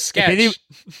That's so sketch.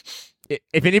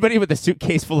 If anybody with a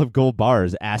suitcase full of gold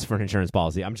bars asks for an insurance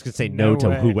policy, I'm just going to say no, No to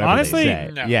way. whoever Honestly, they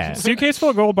say. no. Yeah. suitcase full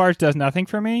of gold bars does nothing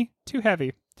for me. Too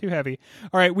heavy. All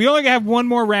right, we only have one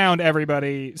more round,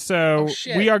 everybody. So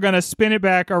shit. we are going to spin it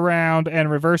back around and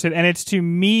reverse it, and it's to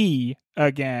me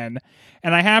again.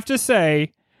 And I have to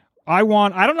say, I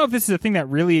don't know if this is a thing that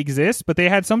really exists, but they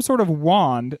had some sort of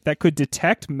wand that could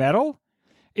detect metal.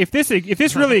 If this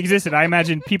really existed, I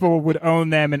imagine people would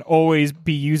own them and always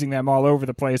be using them all over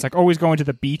the place, like always going to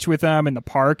the beach with them in the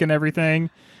park and everything.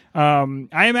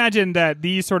 I imagine that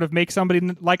these sort of make somebody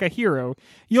like a hero.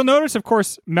 You'll notice, of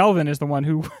course, Melvin is the one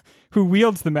who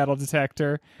wields the metal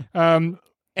detector. And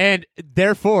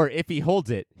therefore, if he holds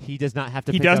it, he does not have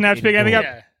to. He pick doesn't up have to pick any anything gold.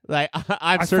 up. Yeah. Like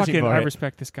I'm searching for I it.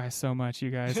 respect this guy so much,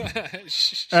 you guys.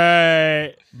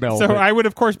 Melvin. So I would,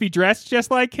 of course, be dressed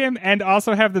just like him and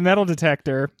also have the metal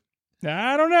detector.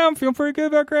 I don't know. I'm feeling pretty good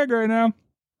about Craig right now.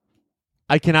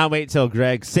 I cannot wait till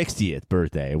Greg's 60th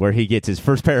birthday, where he gets his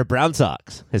first pair of brown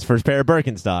socks, his first pair of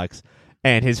Birkenstocks,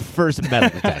 and his first metal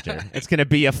detector. It's going to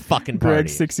be a fucking party.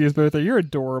 Greg's 60th birthday. You're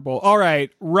adorable. All right,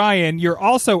 Ryan, you're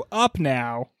also up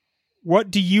now.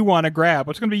 What do you want to grab?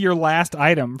 What's going to be your last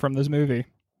item from this movie?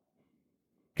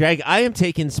 Greg, I am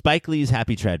taking Spike Lee's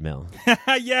Happy Treadmill.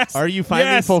 Yes. Are you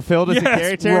finally Yes. fulfilled as a Yes,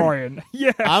 character? Ryan.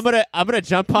 Yes. I'm gonna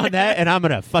jump on that, and I'm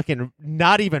gonna fucking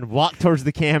not even walk towards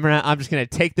the camera. I'm just gonna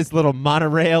take this little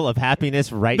monorail of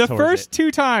happiness right The towards first it.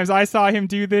 2 times I saw him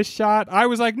do this shot, I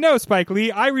was like, no, Spike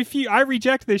Lee, I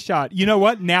reject this shot. You know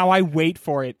what? Now I wait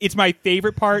for it. It's my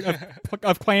favorite part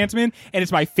of Klansman, and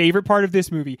it's my favorite part of this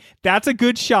movie. That's a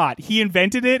good shot. He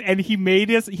invented it, and he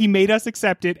made us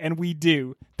accept it, and we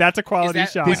do. That's a quality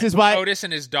shot. This is why Otis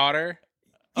and his daughter.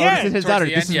 Yeah, Otis is his towards daughter.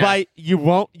 the This end, is yeah. why you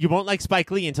won't like Spike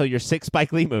Lee until your 6th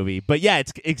Spike Lee movie. But yeah,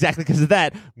 it's exactly because of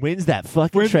that. Wins that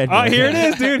fucking treadmill. Oh, here it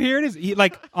is, dude. Here it is.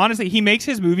 Honestly, he makes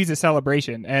his movies a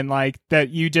celebration, and like that,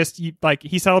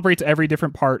 he celebrates every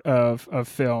different part of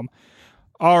film.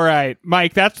 All right,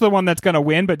 Mike, that's the one that's gonna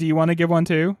win. But do you want to give one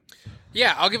too?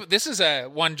 Yeah, I'll give. This is a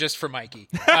one just for Mikey.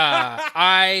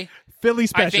 I Philly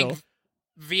special. think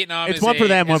Vietnam It's is one for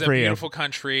them, one a for you. beautiful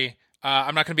country.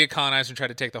 I'm not going to be a colonizer and try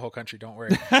to take the whole country. Don't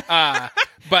worry.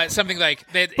 But something like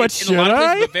that. But in a lot of should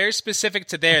places, I? but very specific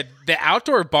to the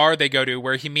outdoor bar they go to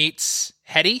where he meets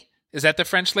Hetty. Is that the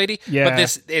French lady? Yeah.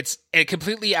 But it's a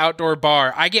completely outdoor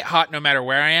bar. I get hot no matter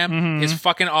where I am. Mm-hmm. It's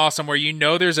fucking awesome. Where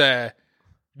there's a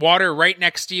water right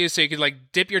next to you, so you could like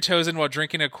dip your toes in while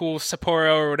drinking a cool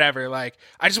Sapporo or whatever. Like,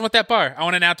 I just want that bar. I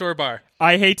want an outdoor bar,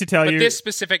 I hate to tell but you, this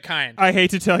specific kind. I hate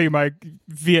to tell you, Mike,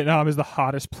 Vietnam is the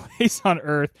hottest place on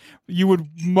earth. You would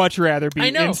much rather be I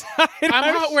know. inside.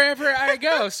 I'm hot wherever I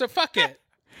go, so fuck it.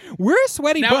 We're a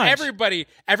sweaty Now bunch.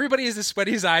 everybody is as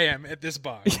sweaty as I am at this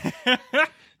bar.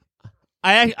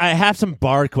 I have some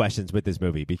bar questions with this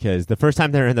movie because the first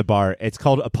time they're in the bar, it's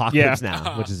called Apocalypse Yeah.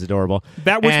 Now, which is adorable.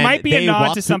 That which And might be a they nod walk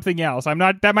to through- something else. I'm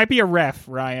not. That might be a ref,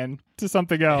 Ryan, to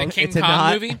something The else. King It's a Kong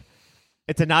nod- movie.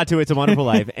 It's a nod to It's a Wonderful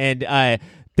Life. And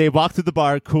they walk through the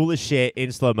bar, cool as shit,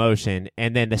 in slow motion.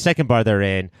 And then the second bar they're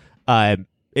in,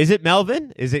 is it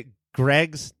Melvin? Is it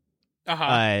Greg's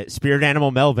spirit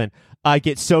animal Melvin?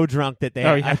 Gets so drunk that they.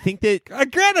 Oh, yeah. I think that.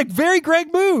 Again, a very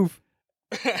Greg move.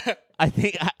 I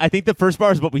think the first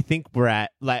bar is what we think we're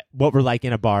at, like what we're like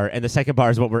in a bar, and the second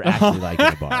bar is what we're actually like in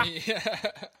a bar.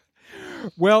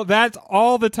 Well, that's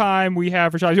all the time we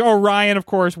have for shots. Oh, Ryan, of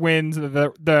course, wins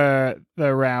the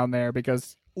round there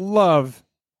because love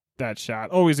that shot.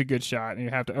 Always a good shot, and you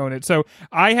have to own it. So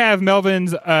I have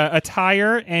Melvin's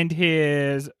attire and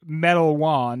his metal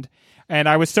wand, and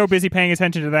I was so busy paying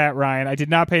attention to that, Ryan. I did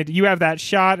not pay. You have that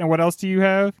shot, and what else do you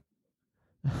have?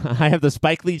 I have the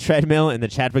Spike Lee treadmill and the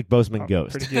Chadwick Boseman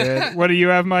ghost. Pretty good. What do you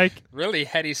have, Mike? Really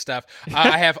heady stuff.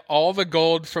 I have all the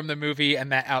gold from the movie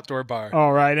and that outdoor bar.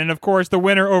 All right, and of course, the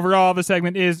winner overall of the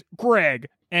segment is Greg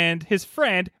and his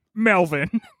friend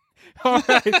Melvin. All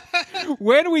right.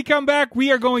 When we come back,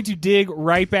 we are going to dig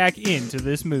right back into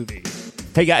this movie.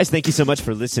 Hey guys, thank you so much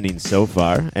for listening so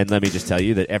far. And let me just tell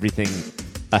you that everything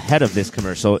ahead of this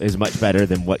commercial is much better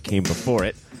than what came before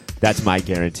it. That's my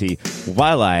guarantee.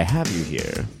 While I have you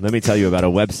here, let me tell you about a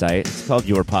website. It's called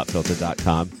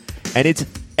yourpopfilter.com. And it's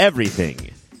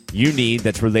everything you need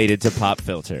that's related to Pop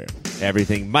Filter.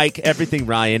 Everything Mike, everything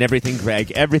Ryan, everything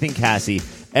Greg, everything Cassie,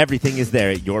 everything is there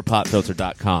at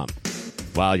yourpopfilter.com.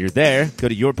 While you're there, go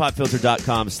to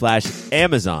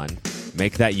yourpopfilter.com/Amazon.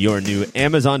 Make that your new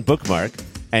Amazon bookmark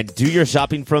and do your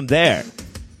shopping from there.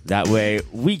 That way,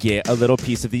 we get a little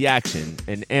piece of the action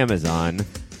and Amazon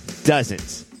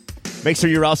doesn't. Make sure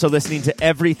you're also listening to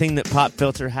everything that Pop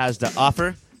Filter has to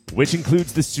offer, which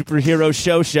includes the Superhero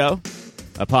Show,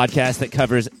 a podcast that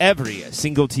covers every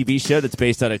single TV show that's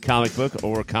based on a comic book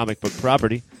or comic book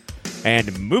property,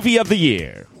 and Movie of the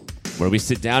Year, where we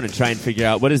sit down and try and figure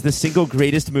out what is the single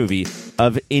greatest movie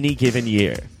of any given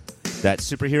year.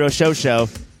 That's Superhero Show,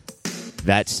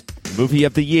 that's Movie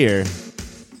of the Year,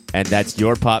 and that's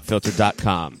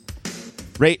yourpopfilter.com.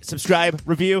 Rate, subscribe,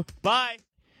 review, bye!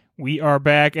 We are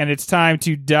back, and it's time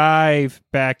to dive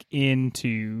back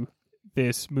into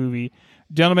this movie.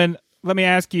 Gentlemen, let me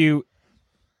ask you,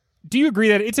 do you agree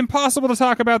that it's impossible to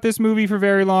talk about this movie for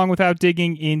very long without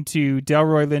digging into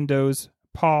Delroy Lindo's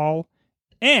Paul?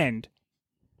 And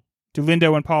do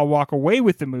Lindo and Paul walk away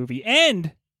with the movie?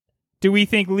 And do we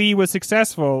think Lee was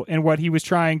successful in what he was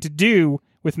trying to do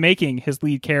with making his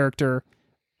lead character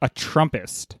a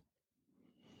Trumpist?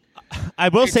 I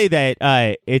will say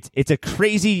that it's a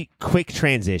crazy quick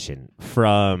transition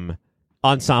from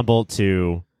ensemble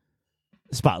to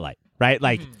spotlight, right?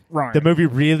 Like Right. the movie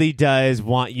really does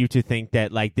want you to think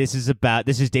that like this is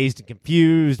Dazed and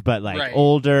Confused, but like Right.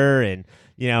 older, and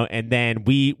you know, and then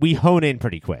we hone in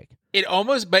pretty quick. It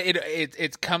almost, but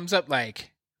it comes up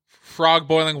like frog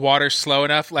boiling water slow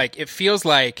enough. Like it feels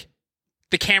like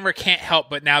the camera can't help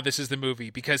but now this is the movie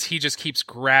because he just keeps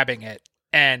grabbing it.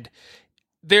 And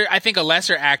there, I think a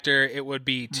lesser actor, it would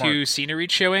be too scenery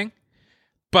chewing.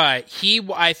 But he,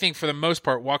 I think for the most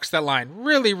part, walks that line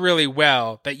really, really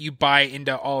well that you buy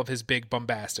into all of his big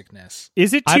bombasticness.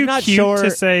 Is it I'm too not cute sure-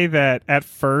 to say that at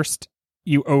first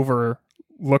you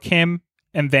overlook him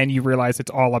and then you realize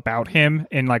it's all about him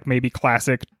in like maybe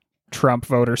classic Trump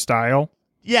voter style?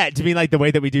 Yeah, to be like the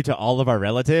way that we do to all of our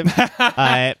relatives.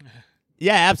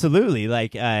 Yeah, absolutely.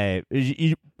 Like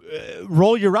you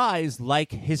roll your eyes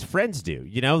like his friends do,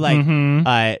 you know,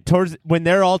 like towards when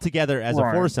they're all together as a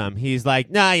Right. foursome, he's like,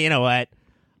 nah, you know what?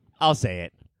 I'll say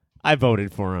it. I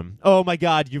voted for him. Oh my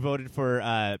God, you voted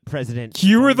for President.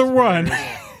 You were the one.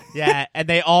 Yeah, and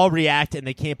they all react and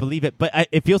they can't believe it, but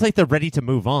it feels like they're ready to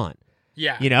move on.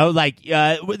 Yeah. You know, like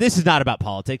this is not about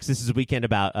politics. This is a weekend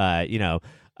about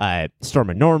Storm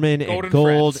and Norman Golden and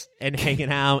gold friends. and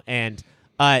hanging out, and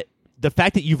the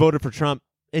fact that you voted for Trump,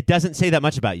 it doesn't say that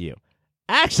much about you.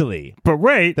 Actually, But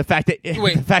wait, the fact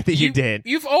that you did.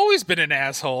 You've always been an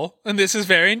asshole, and this is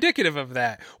very indicative of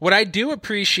that. What I do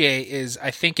appreciate is I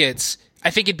think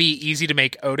it'd be easy to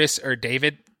make Otis or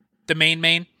David the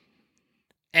main,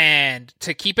 and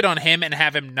to keep it on him and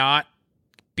have him not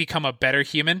become a better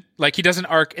human. Like he doesn't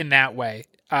arc in that way.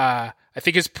 I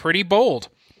think is pretty bold.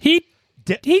 he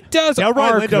does Delroy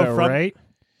arc Lindo though, from- right?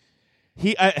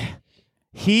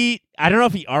 He I don't know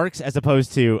if he arcs as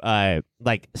opposed to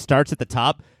like starts at the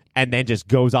top and then just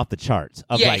goes off the charts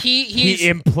of Yeah, like he he's-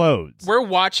 implodes. We're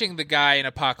watching the guy in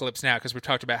Apocalypse Now because we've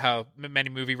talked about how many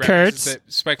movie references Kurtz.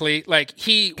 that Spike Lee, like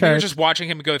we were Kurtz. just watching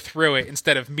him go through it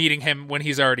instead of meeting him when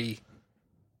he's already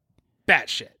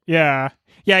batshit. Yeah.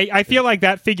 Yeah, I feel like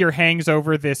that figure hangs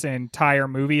over this entire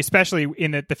movie, especially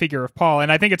in the figure of Paul.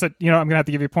 And I think it's I'm going to have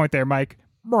to give you a point there,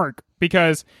 Mark,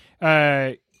 because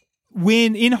when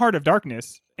in Heart of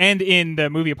Darkness and in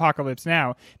the movie Apocalypse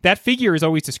Now, that figure is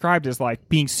always described as like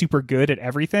being super good at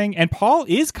everything. And Paul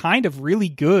is kind of really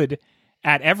good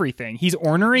at everything. He's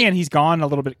ornery and he's gone a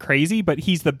little bit crazy, but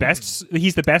he's the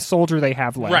best soldier they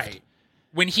have left. Right.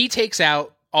 When he takes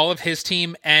out all of his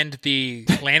team and the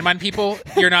landmine people,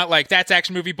 you're not like, that's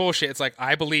action movie bullshit. It's like,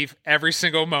 I believe every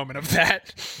single moment of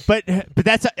that. But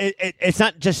that's it's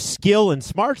not just skill and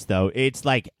smarts though. It's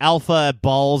like alpha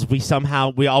balls.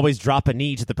 We always drop a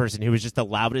knee to the person who is just the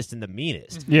loudest and the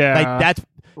meanest. Yeah. Like that's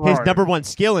his Right. number one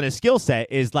skill in his skill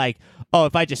set is like, oh,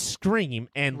 if I just scream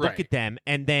and look Right. at them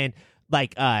and then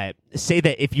like say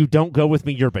that if you don't go with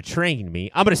me, you're betraying me.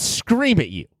 I'm gonna scream at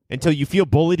you until you feel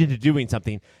bullied into doing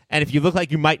something. And if you look like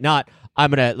you might not,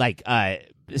 I'm going to like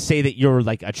say that you're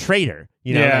like a traitor,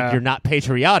 you know, Yeah. like you're not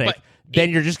patriotic. But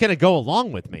then you're just going to go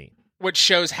along with me. What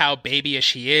shows how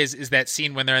babyish he is that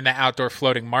scene when they're in the outdoor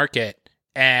floating market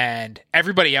and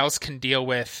everybody else can deal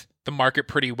with the market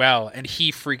pretty well, and he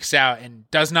freaks out and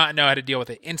does not know how to deal with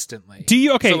it instantly. Do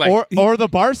you okay? So, like- Or the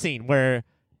bar scene where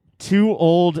two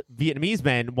old Vietnamese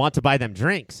men want to buy them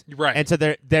drinks. Right. And so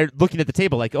they're looking at the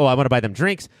table like, oh, I want to buy them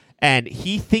drinks. And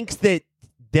he thinks that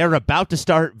they're about to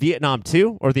start Vietnam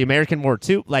 2 or the American War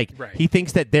 2. Like, Right. he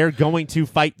thinks that they're going to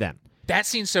fight them. That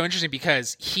scene's so interesting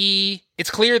because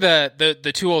it's clear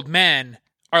the two old men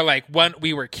are like,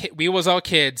 we was all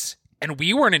kids and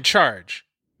we weren't in charge.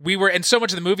 And so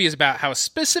much of the movie is about how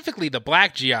specifically the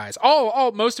black GIs,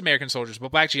 most American soldiers,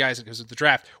 but black GIs because of the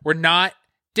draft,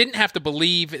 didn't have to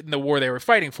believe in the war they were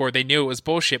fighting for. They knew it was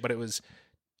bullshit, but it was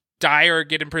die or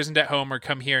get imprisoned at home or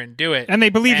come here and do it. And they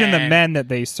believed in the And- men that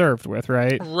they served with,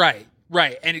 right?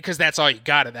 Right. And because that's all you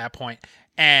got at that point.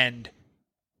 And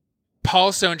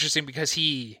Paul's so interesting because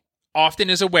he often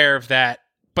is aware of that,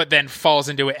 but then falls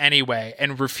into it anyway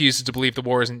and refuses to believe the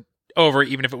war isn't over,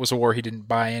 even if it was a war he didn't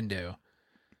buy into.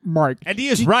 Mark, And he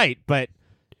is right, but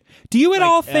do you at Like,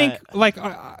 all think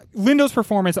Lindo's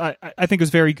performance? I think was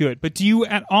very good, but do you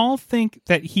at all think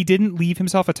that he didn't leave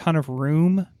himself a ton of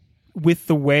room with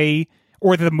the way,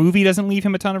 or the movie doesn't leave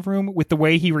him a ton of room with the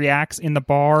way he reacts in the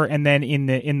bar and then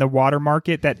in the water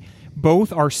market? That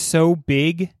both are so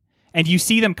big, and you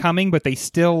see them coming, but they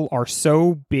still are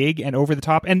so big and over the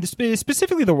top. And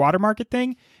specifically the water market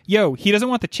thing. Yo, he doesn't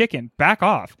want the chicken. Back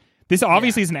off. This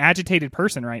obviously is an agitated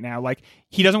person right now. Like,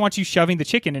 he doesn't want you shoving the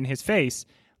chicken in his face.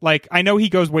 Like, I know he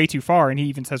goes way too far and he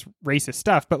even says racist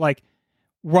stuff, but like,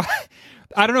 what?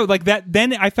 I don't know. Like that,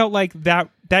 then I felt like that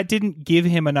didn't give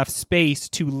him enough space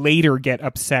to later get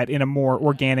upset in a more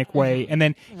organic way. And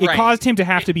then it Right. caused him to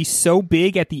have to be so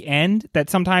big at the end that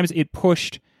sometimes it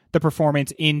pushed the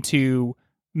performance into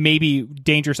maybe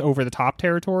dangerous over the top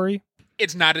territory.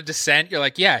 It's not a dissent. You're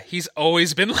like, yeah, he's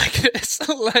always been like this.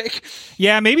 Like,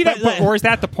 Yeah, maybe that, But, or is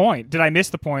that the point? Did I miss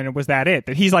the point, or was that it?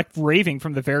 That he's like raving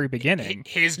from the very beginning?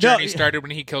 his journey No, started when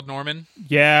he killed Norman.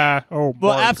 Yeah. Oh,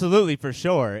 well, Mark. absolutely for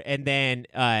sure. And then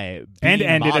And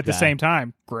ended at the MAGA- same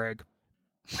time, Greg.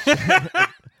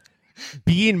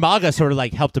 being MAGA sort of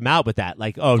like helped him out with that.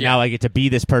 Like, oh, Yeah. now I get to be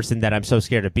this person that I'm so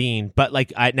scared of being, but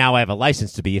like now I have a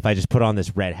license to be if I just put on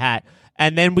this red hat.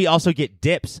 And then we also get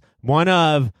dips. One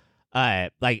of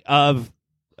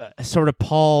sort of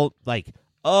Paul, like,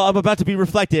 oh, I'm about to be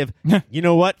reflective. You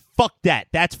know what? Fuck that.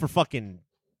 That's for fucking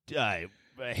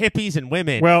hippies and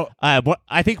women. Well-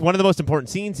 I think one of the most important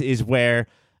scenes is where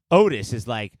Otis is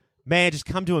like, man, just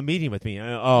come to a meeting with me.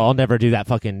 Oh, I'll never do that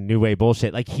fucking new way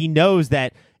bullshit. Like, he knows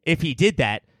that if he did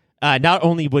that, not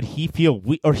only would he feel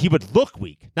weak, or he would look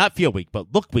weak, not feel weak, but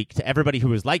look weak to everybody who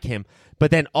was like him,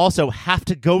 but then also have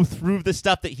to go through the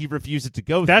stuff that he refuses to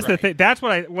go That's through. the thing. That's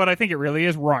what I think it really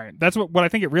is, Ryan. That's what I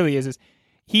think it really is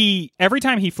he, every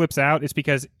time he flips out, it's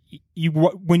because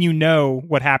when you know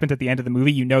what happens at the end of the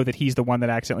movie, you know that he's the one that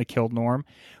accidentally killed Norm,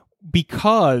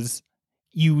 because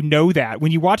you know that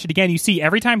when you watch it again, you see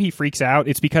every time he freaks out,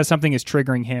 it's because something is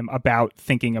triggering him about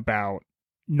thinking about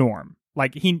Norm.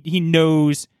 Like, he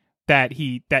knows that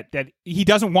he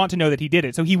doesn't want to know that he did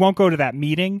it, so he won't go to that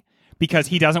meeting because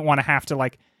he doesn't want to have to,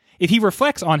 like, if he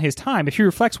reflects on his time, if he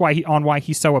reflects why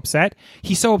he's so upset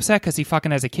because he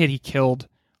fucking, as a kid, he killed,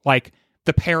 like,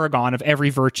 the paragon of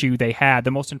every virtue they had, the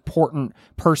most important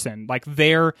person, like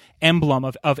their emblem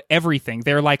of everything.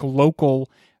 They're like local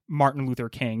Martin Luther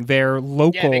King. They're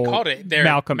local Yeah, they called it their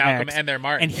Malcolm Malcolm X. and their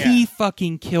Martin. And yeah. he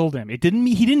fucking killed him. He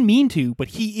didn't mean to, but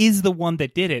he is the one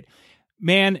that did it.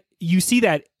 Man, you see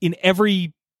that in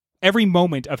every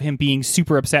moment of him being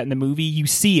super upset in the movie. You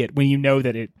see it when you know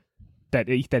that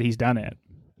he's done it.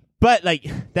 But like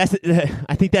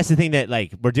I think that's the thing that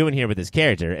like we're doing here with this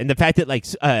character, and the fact that like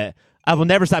I will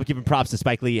never stop giving props to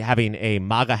Spike Lee having a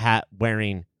MAGA hat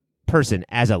wearing person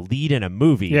as a lead in a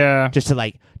movie. Yeah. just to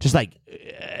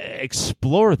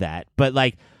explore that. But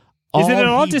like, Is it at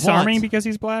all he disarming wants- because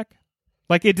he's black?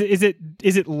 Like, is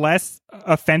it less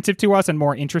offensive to us and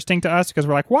more interesting to us because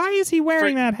we're like, why is he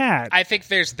wearing that hat? I think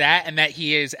there's that, and that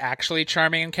he is actually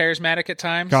charming and charismatic at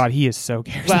times. God, he is so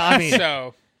charismatic. Well, I mean,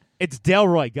 So it's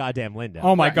Delroy goddamn Lindo.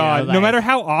 oh my God. You know, No matter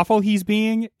how awful he's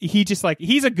being, he just like,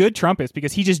 he's a good Trumpist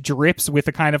because he just drips with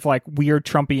the kind of like weird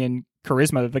Trumpian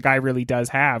charisma that the guy really does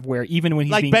have, where even when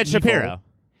he's like being Ben evil, Shapiro.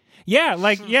 Yeah,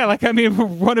 I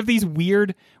mean, one of these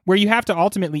weird where you have to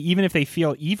ultimately, even if they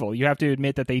feel evil, you have to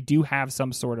admit that they do have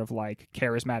some sort of like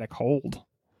charismatic hold.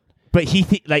 But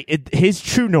his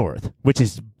true north, which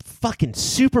is fucking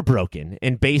super broken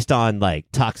and based on like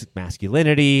toxic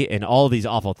masculinity and all these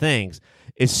awful things,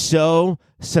 is so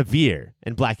severe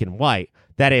and black and white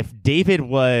that if David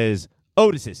was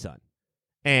Otis's son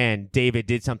and David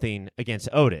did something against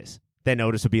Otis, then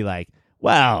Otis would be like,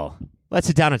 well, let's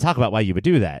sit down and talk about why you would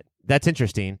do that. That's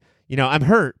interesting. You know, I'm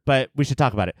hurt, but we should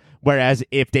talk about it. Whereas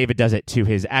if David does it to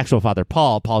his actual father,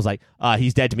 Paul's like,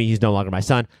 he's dead to me. He's no longer my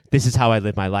son. This is how I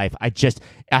live my life. I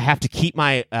have to keep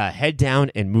my head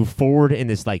down and move forward in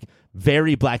this like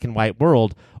very black and white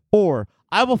world, or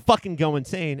I will fucking go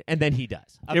insane. And then he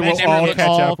does. It will all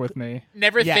catch up with me.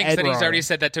 never thinks that he's right. already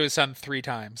said that to his son 3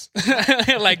 times.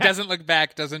 Like, doesn't look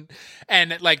back,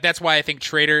 and like that's why I think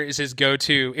traitor is his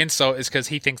go-to insult, is because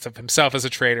he thinks of himself as a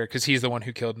traitor because he's the one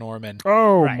who killed Norman.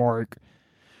 Oh, Right. Mark.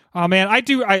 Oh man,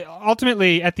 I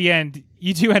ultimately at the end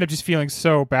you do end up just feeling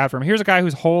so bad for him. Here's a guy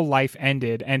whose whole life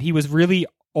ended, and he was really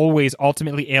always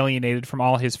ultimately alienated from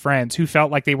all his friends who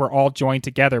felt like they were all joined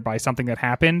together by something that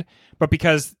happened, but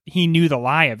because he knew the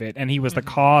lie of it and he was the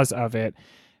cause of it.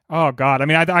 Oh God. I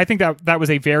mean, I think that was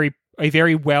a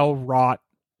very well wrought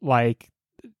like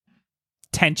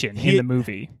tension in the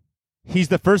movie. He's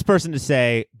the first person to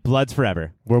say blood's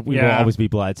forever. We will always be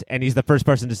bloods. And he's the first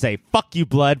person to say, fuck you,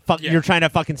 blood. Fuck, you're trying to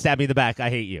fucking stab me in the back. I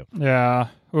hate you. Yeah.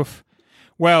 Oof.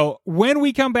 Well, when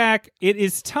we come back, it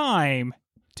is time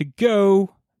to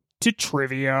go to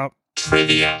trivia.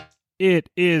 It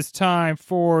is time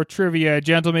for trivia.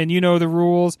 Gentlemen, you know the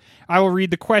rules. I will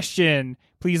read the question.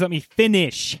 Please let me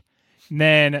finish.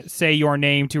 Then say your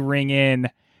name to ring in.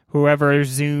 Whoever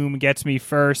Zoom gets me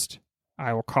first,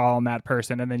 I will call on that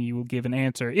person, and then you will give an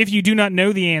answer. If you do not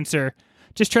know the answer,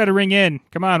 just try to ring in.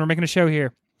 Come on, we're making a show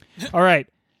here. All right.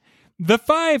 The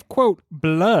 5, quote,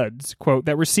 bloods, quote,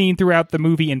 that were seen throughout the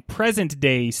movie in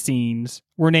present-day scenes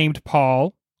were named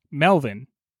Paul, Melvin,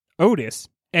 Otis,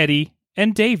 Eddie,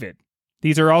 and David.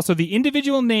 These are also the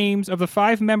individual names of the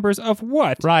 5 members of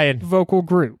what Ryan. vocal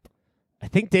group? I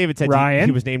think David said Ryan?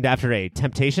 he was named after a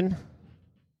temptation.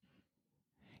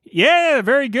 Yeah,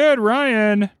 very good,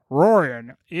 Ryan.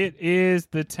 It is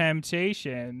the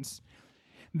Temptations.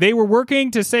 They were working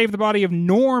to save the body of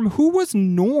Norm. Who was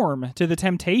Norm to the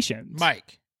Temptations?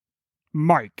 Mike.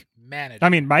 Mike. Manager. I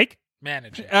mean, Mike?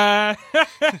 Manager.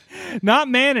 Not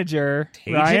manager.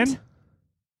 Agent? Ryan?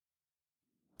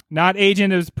 Not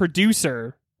agent, is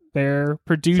producer. Their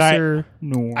producer,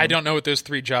 Norm. I don't know what those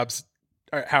 3 jobs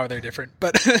are, how they're different,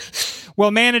 but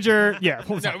Well, manager, yeah.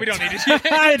 no, we don't need it.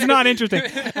 It's not interesting.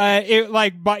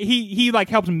 But he like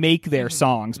helped make their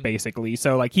songs basically.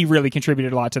 So like he really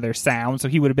contributed a lot to their sound. So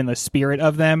he would have been the spirit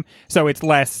of them. So it's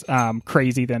less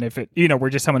crazy than if we're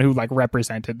just someone who like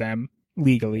represented them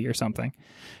legally or something.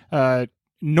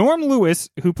 Norm Lewis,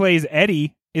 who plays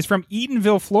Eddie, is from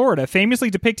Eatonville, Florida, famously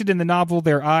depicted in the novel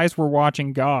Their Eyes Were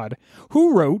Watching God.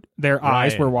 Who wrote Their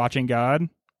Eyes Were Watching God?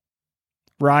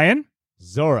 Ryan?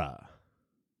 Zora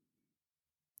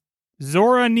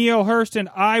Neale Hurston.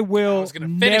 I will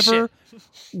never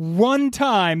one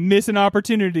time miss an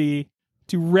opportunity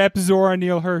to rep Zora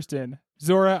Neale Hurston.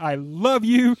 Zora, I love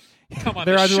you. Come on,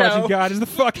 Their the Eyes Were show. Watching God is the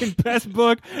fucking best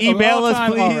book. Email of all us,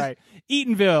 time. please. All right.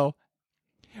 Eatonville.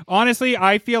 Honestly,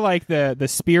 I feel like the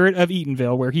spirit of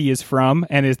Eatonville, where he is from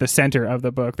and is the center of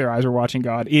the book, Their Eyes Were Watching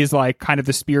God, is like kind of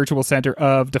the spiritual center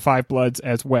of the 5 Bloods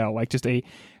as well. Like just a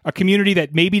community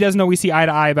that maybe doesn't always see eye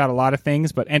to eye about a lot of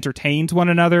things, but entertains one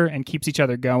another and keeps each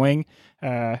other going.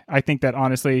 I think that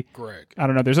honestly, Greg. I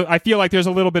don't know. I feel like there's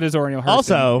a little bit of Zora Neale Hurston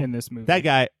also in this movie. that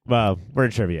guy. Well, we're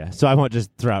in trivia, so I won't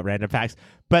just throw out random facts.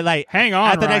 But like, Hang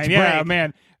on, at the Ryan. next Yeah, break,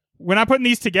 man. When I'm putting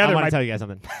these together, I want my to tell you guys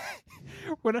something.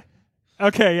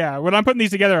 when I'm putting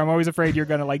these together, I'm always afraid you're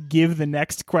going to like give the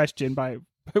next question by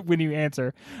when you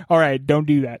answer. All right, don't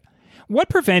do that. What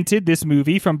prevented this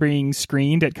movie from being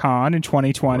screened at Cannes in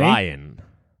 2020? Ryan.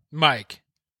 Mike.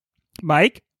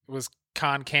 Mike? Was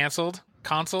Con canceled?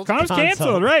 Consuled? Cannes was Console.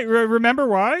 canceled, right? Remember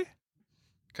why?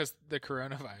 Because the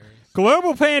coronavirus.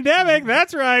 Global pandemic.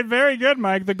 That's right. Very good,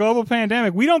 Mike. The global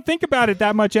pandemic. We don't think about it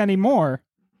that much anymore.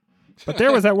 But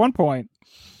there was at one point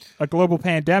a global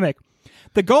pandemic.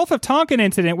 The Gulf of Tonkin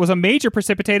incident was a major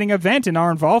precipitating event in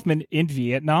our involvement in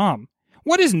Vietnam.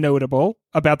 What is notable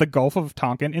about the Gulf of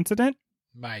Tonkin incident?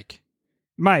 Mike.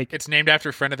 It's It's named after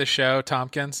a friend of the show,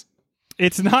 Tompkins.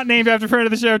 It's not named after friend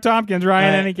of the show, Tompkins.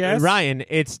 Ryan, any guess? Ryan,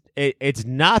 it's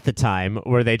not the time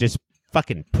where they just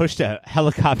fucking pushed a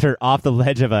helicopter off the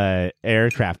ledge of a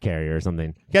aircraft carrier or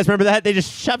something. You guys remember that? They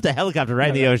just shoved a helicopter right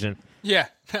in the ocean. Yeah,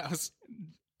 that was...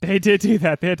 They did do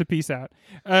that. They had to peace out.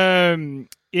 Now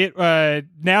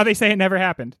they say it never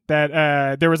happened.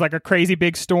 That there was like a crazy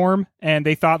big storm, and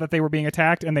they thought that they were being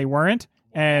attacked, and they weren't.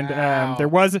 And Wow. there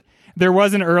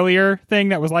was an earlier thing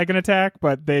that was like an attack,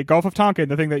 but the Gulf of Tonkin,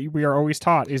 the thing that we are always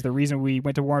taught is the reason we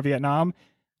went to war in Vietnam.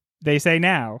 They say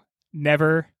now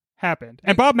never happened,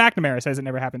 and Bob McNamara says it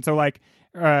never happened. So like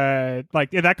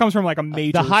that comes from like a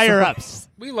major The higher source. ups.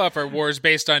 We love our wars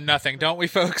based on nothing, don't we,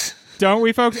 folks? Don't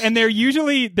we, folks? And they're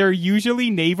usually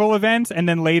naval events, and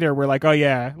then later we're like, oh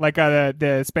yeah, like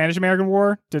the Spanish-American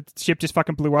War, the ship just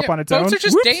fucking blew up on its own. Boats are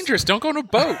just Whoops. dangerous. Don't go on a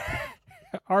boat.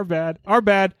 Our bad.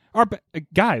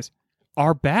 Guys,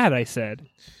 our bad. I said.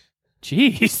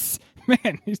 Jeez,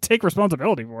 man, you take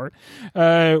responsibility for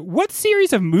it. What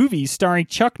series of movies starring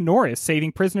Chuck Norris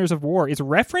saving prisoners of war is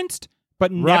referenced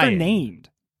but never Ryan. named?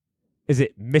 Is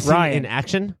it missing Ryan. in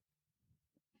action?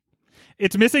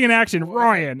 It's missing in action,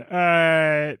 Ryan.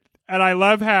 And I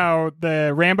love how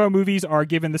the Rambo movies are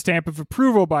given the stamp of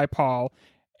approval by Paul,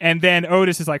 and then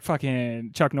Otis is like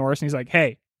fucking Chuck Norris, and he's like,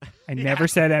 "Hey, I never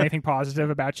said anything positive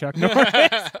about Chuck Norris."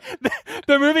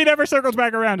 The movie never circles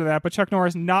back around to that, but Chuck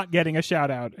Norris not getting a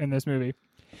shout out in this movie.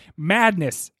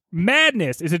 Madness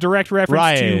is a direct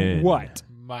reference to Ryan. what?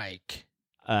 Mike.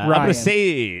 I'm Ryan. going to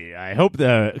say, I hope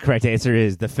the correct answer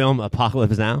is the film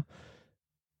Apocalypse Now,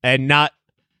 and not.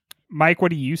 Mike, what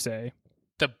do you say?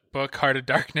 The book Heart of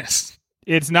Darkness.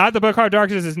 It's not the book Hard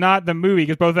Darkness. It's not the movie,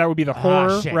 because both of that would be the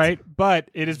horror, shit. right? But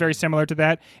it is very similar to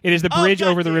that. It is the bridge God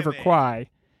over the damn River it. Kwai.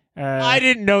 I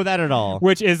didn't know that at all.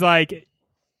 Which is like...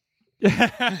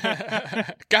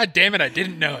 God damn it, I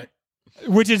didn't know it.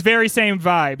 Which is very same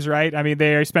vibes, right? I mean,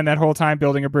 they spend that whole time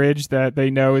building a bridge that they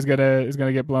know is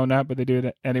gonna get blown up, but they do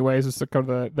it anyways. It's kind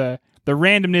of the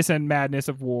randomness and madness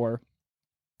of war.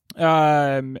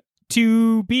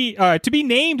 To be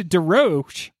named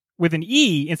Desroches with an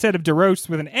E instead of Desroches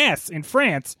with an S in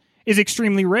France is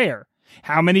extremely rare.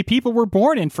 How many people were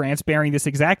born in France bearing this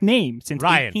exact name since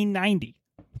Ryan. 1890?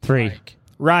 3. Mike.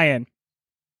 Ryan.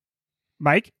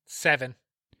 Mike? 7.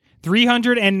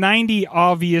 390,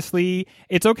 obviously.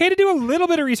 It's okay to do a little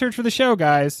bit of research for the show,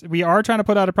 guys. We are trying to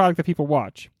put out a product that people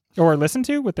watch. Or listen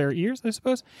to with their ears, I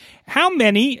suppose. How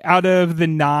many out of the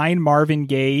 9 Marvin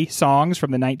Gaye songs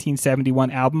from the 1971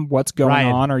 album What's Going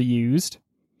Ryan. On are used?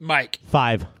 Mike.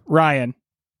 5. Ryan.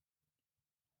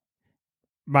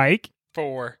 Mike?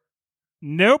 4.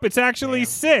 Nope, it's actually Damn.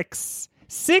 6.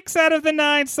 6 out of the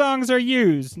 9 songs are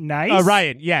used. Nice.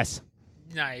 Ryan, yes.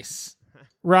 Nice.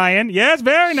 Ryan. Yes,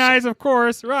 very nice, of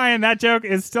course. Ryan, that joke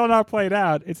is still not played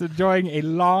out. It's enjoying a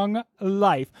long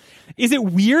life. Is it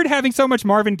weird having so much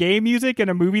Marvin Gaye music in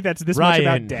a movie that's this much Ryan.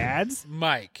 about dads?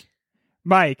 Mike.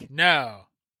 Mike. No.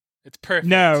 It's perfect.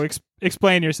 No,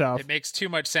 explain yourself. It makes too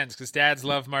much sense because dads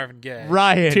love Marvin Gaye.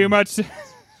 Ryan. Too much.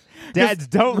 Dads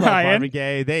don't love Ryan. Marvin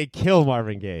Gaye. They kill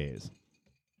Marvin Gaye's.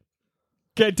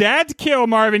 Dads kill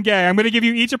Marvin Gaye. I'm going to give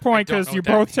you each a point I don't because know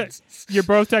you're what both that means. you're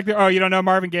both technically. Oh, you don't know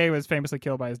Marvin Gaye was famously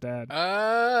killed by his dad.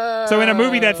 Oh. So in a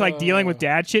movie that's like dealing with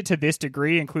dad shit to this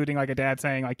degree, including like a dad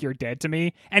saying like you're dead to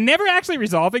me, and never actually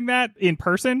resolving that in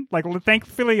person, like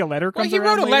thankfully a letter Well, comes he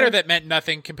around wrote a later. letter that meant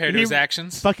nothing compared to He- his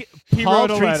actions. Fucking He Paul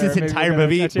wrote a treats letter. this Maybe entire we're gonna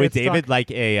movie catch with it. It's David like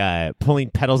a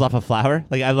pulling petals off a flower.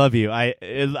 Like I love you. I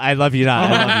love you not.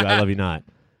 I love you. I love you not.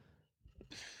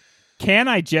 Can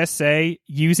I just say,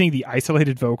 using the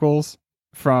isolated vocals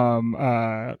from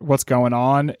What's Going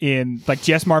On in like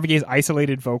just Marvin Gaye's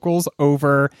isolated vocals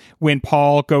over when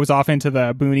Paul goes off into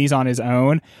the boonies on his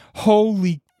own.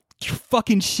 Holy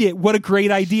fucking shit, what a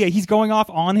great idea. He's going off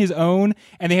on his own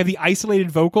and they have the isolated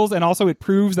vocals, and also it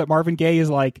proves that Marvin Gaye is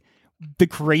like the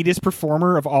greatest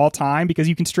performer of all time because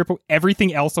you can strip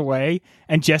everything else away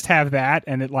and just have that,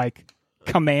 and it like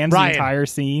commands Ryan. the entire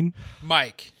scene.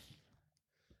 Mike.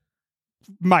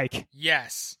 Mike.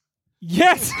 Yes.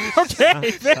 Yes.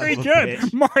 Okay. Very Son of a good,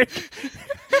 bitch. Mark.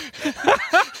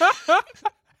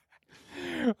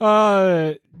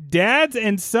 Dads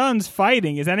and sons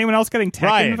fighting. Is anyone else getting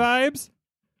Tekken Ryan. vibes?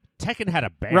 Tekken had a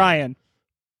bear. Ryan.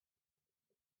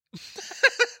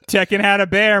 Tekken had a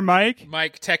bear, Mike.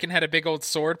 Mike, Tekken had a big old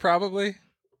sword, probably.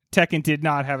 Tekken did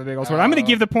not have a big old sword. I'm going to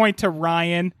give the point to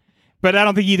Ryan, but I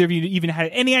don't think either of you even had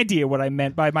any idea what I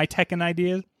meant by my Tekken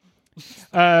ideas.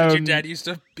 Your dad used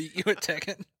to beat you at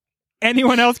Tekken.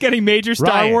 Anyone else getting major Star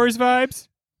Ryan. Wars vibes?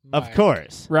 Of Mike.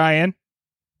 course. Ryan.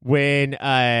 When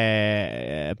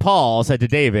Paul said to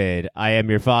David, "I am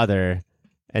your father,"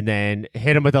 and then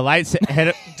hit him with a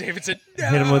lightsaber. David said,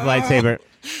 Hit him with a lightsaber.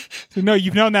 So, no,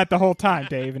 you've known that the whole time,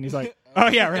 Dave. And he's like, oh,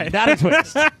 yeah, right. Not a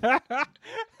twist.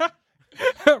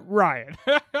 Ryan.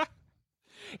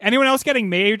 Anyone else getting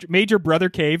major Brother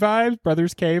K vibes?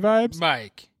 Brothers K vibes?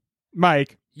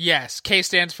 Mike. Yes. K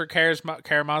stands for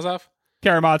Karamazov.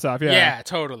 Karamazov, yeah. Yeah,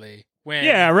 totally. When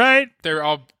Yeah, right? they're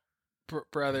all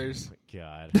brothers.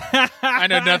 God. I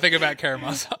know nothing about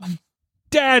Karamazov.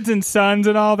 Dads and sons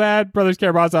and all that. Brothers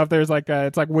Karamazov, there's like,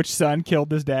 it's like which son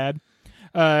killed his dad.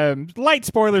 Light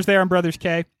spoilers there on Brothers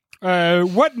K.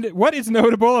 What is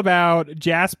notable about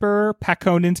Jasper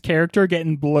Pakonen's character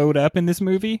getting blowed up in this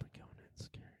movie?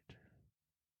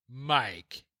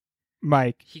 Mike.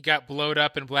 Mike. He got blowed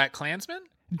up in Black Klansman?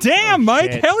 Damn, Oh,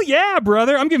 Mike. shit. Hell yeah,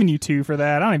 brother. I'm giving you 2 for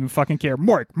that. I don't even fucking care.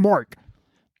 Mark.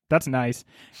 That's nice.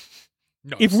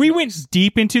 No. If we went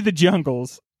deep into the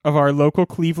jungles of our local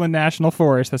Cleveland National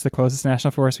Forest, that's the closest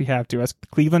national forest we have to us,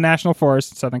 Cleveland National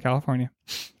Forest, Southern California.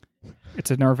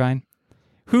 It's in Irvine.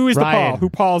 Who is the Ryan. Paul? Who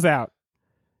Paul's out?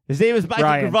 His name is Michael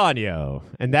Ryan. Gravano,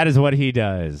 and that is what he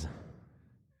does.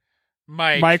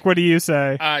 Mike, What do you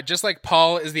say? just like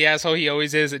Paul is the asshole he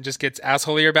always is and just gets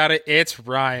assholier about it, it's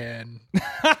Ryan.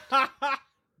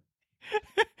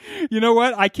 You know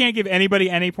what? I can't give anybody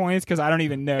any points because I don't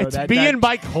even know It's that. me that- and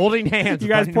Mike holding hands, You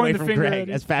guys running pointing away the from finger Greg at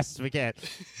it. as fast as we can.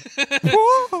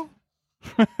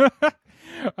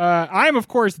 I'm, of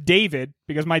course, David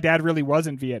because my dad really was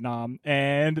in Vietnam.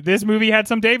 And this movie had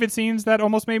some David scenes that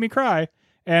almost made me cry.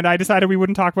 And I decided we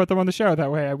wouldn't talk about them on the show.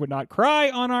 That way I would not cry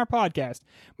on our podcast.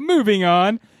 Moving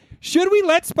on. Should we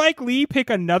let Spike Lee pick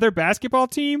another basketball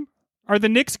team? Are the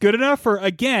Knicks good enough for,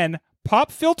 again,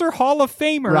 Pop Filter Hall of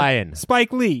Famer Ryan.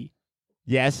 Spike Lee?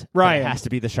 Yes, but Ryan. it has to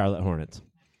be the Charlotte Hornets.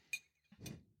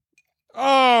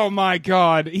 Oh, my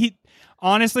God.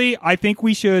 Honestly, I think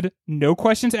we should, no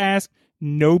questions asked,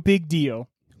 no big deal.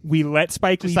 We let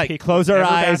Spike Lee Just like pick close our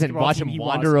whatever eyes and basketball watch team him he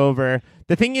wander wants. over.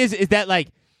 The thing is that like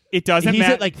It doesn't he's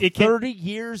matter. at like It can- 30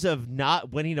 years of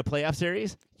not winning a playoff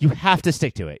series. You have to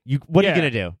stick to it. What are Yeah. you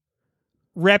gonna do?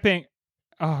 repping.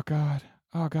 Oh God.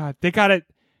 They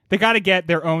gotta get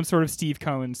their own sort of Steve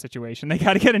Cohen situation. They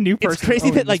gotta get a new person. It's crazy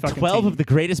owning that this like fucking 12 team. of the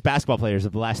greatest basketball players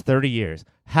of the last 30 years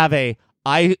have a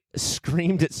 "I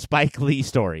screamed at Spike Lee"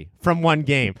 story from one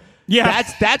game. Yeah.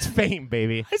 that's fame,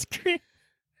 baby. That's great.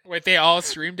 Wait, they all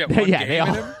streamed at one Yeah, game they with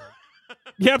all- him?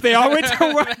 Yep, they all went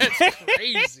to one. That's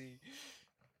crazy.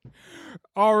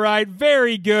 All right,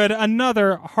 very good.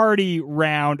 Another hearty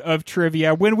round of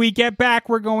trivia. When we get back,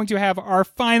 we're going to have our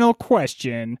final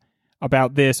question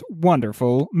about this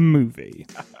wonderful movie.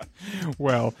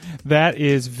 Well, that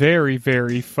is very,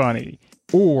 very funny.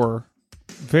 Or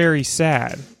very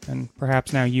sad, and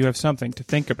perhaps now you have something to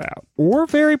think about. Or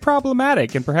very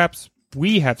problematic, and perhaps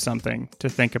we have something to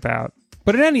think about.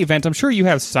 But in any event, I'm sure you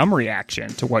have some reaction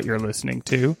to what you're listening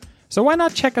to. So why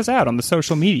not check us out on the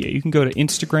social media? You can go to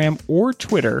Instagram or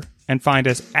Twitter and find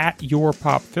us at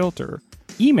YourPopFilter.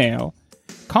 Email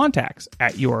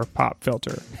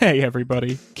contacts@YourPopFilter. Hey,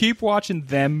 everybody. Keep watching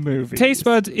them movies. Taste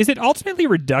buds, is it ultimately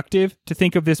reductive to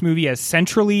think of this movie as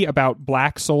centrally about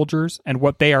black soldiers and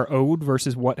what they are owed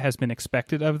versus what has been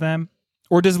expected of them?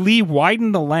 Or does Lee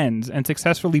widen the lens and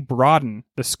successfully broaden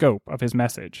the scope of his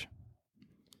message?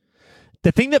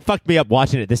 The thing that fucked me up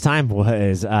watching it this time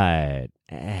was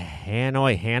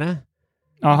Hanoi Hannah,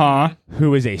 Uh-huh.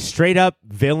 who is a straight up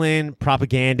villain,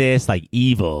 propagandist, like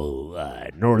evil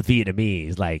North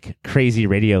Vietnamese, like crazy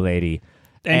radio lady.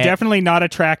 And definitely not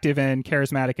attractive and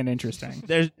charismatic and interesting.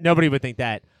 There's nobody would think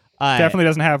that. Definitely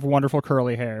doesn't have wonderful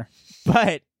curly hair.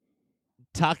 But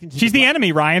talking to She's the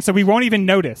enemy, Ryan, so we won't even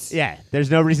notice. Yeah, there's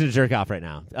no reason to jerk off right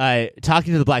now.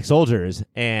 Talking to the black soldiers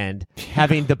and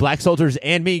having the black soldiers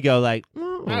and me go like,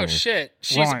 Oh shit,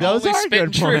 she's Right. those always are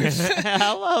spitting good points. truth.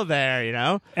 Hello there, you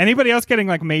know. Anybody else getting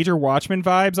like major Watchmen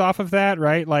vibes off of that,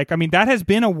 right? Like, I mean, that has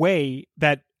been a way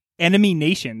that enemy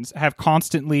nations have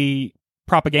constantly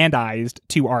propagandized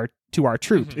to our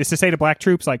troops, is to say to black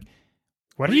troops, like,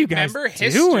 what are you guys Remember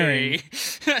doing?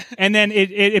 history. And then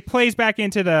it plays back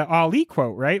into the Ali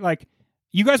quote, right? Like,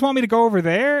 you guys want me to go over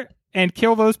there and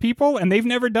kill those people, and they've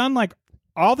never done like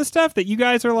all the stuff that you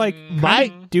guys are like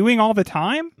doing all the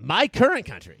time? My current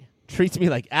country treats me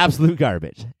like absolute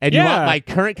garbage. And you Yeah. want my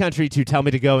current country to tell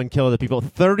me to go and kill other people.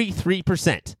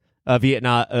 33% of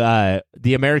Vietnam,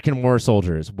 the American war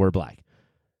soldiers were black.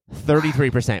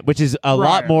 33%, which is a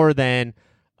lot Right. more than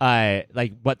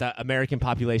like what the American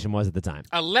population was at the time.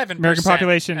 11% American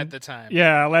population at the time.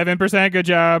 Yeah, 11%. Good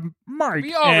job, Mark.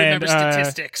 We all remember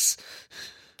statistics.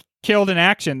 Killed in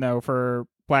action, though, for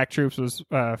black troops was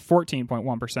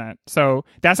 14.1%. So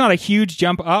that's not a huge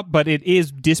jump up, but it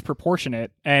is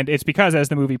disproportionate. And it's because, as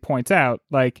the movie points out,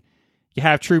 like, you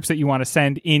have troops that you want to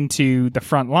send into the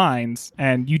front lines,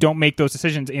 and you don't make those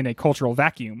decisions in a cultural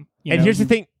vacuum. Here's the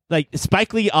thing. Like,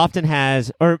 Spike Lee often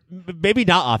has, or maybe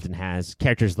not often has,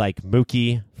 characters like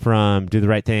Mookie from Do the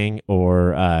Right Thing,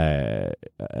 or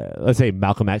let's say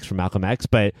Malcolm X from Malcolm X.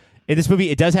 But in this movie,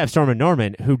 it does have Stormin'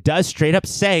 Norman, who does straight up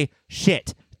say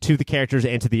shit to the characters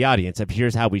and to the audience of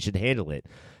here's how we should handle it.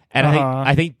 And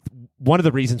I think one of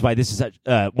the reasons why this is such,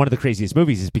 one of the craziest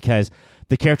movies is because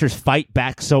the characters fight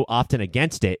back so often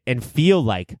against it and feel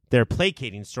like they're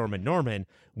placating Stormin' Norman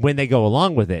when they go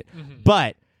along with it. Mm-hmm.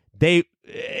 But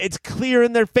it's clear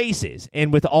in their faces,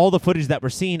 and with all the footage that we're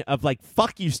seeing of like,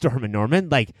 fuck you, Stormin' Norman,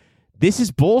 like, this is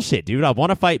bullshit, dude. I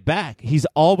want to fight back. He's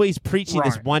always preaching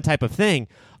this one type of thing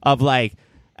of like,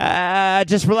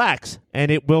 just relax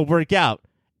and it will work out.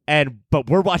 But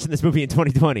we're watching this movie in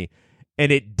 2020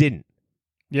 and it didn't.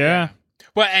 Yeah.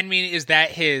 Well, I mean, is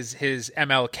that his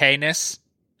MLK-ness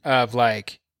of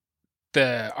like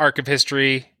the arc of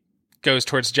history goes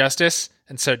towards justice?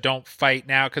 And so don't fight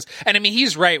now. And I mean,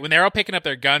 he's right. When they're all picking up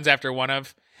their guns after one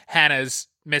of Hannah's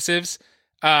missives,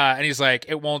 and he's like,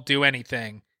 it won't do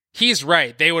anything. He's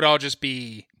right. They would all just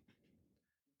be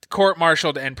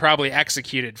court-martialed and probably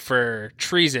executed for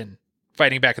treason,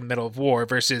 fighting back in the middle of war,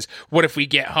 versus what if we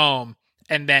get home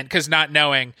and then, because not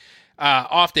knowing,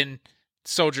 often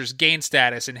soldiers gain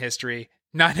status in history,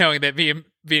 not knowing that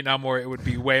Vietnam War, it would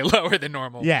be way lower than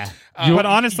normal. Yeah. But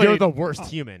honestly, you're the worst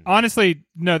human. Honestly,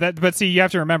 no, but see, you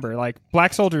have to remember, like,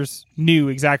 black soldiers knew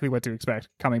exactly what to expect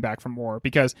coming back from war,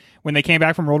 because when they came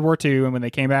back from World War II and when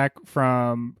they came back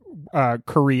from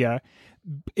Korea,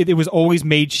 it was always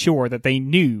made sure that they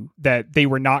knew that they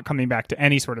were not coming back to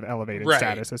any sort of elevated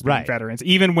status as being veterans.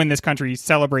 Even when this country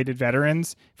celebrated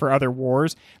veterans for other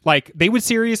wars, like, they would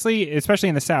seriously, especially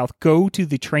in the South, go to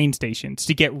the train stations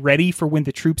to get ready for when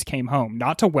the troops came home,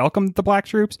 not to welcome the black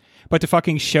troops, but to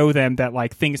fucking show them that,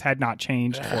 like, things had not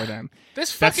changed for them.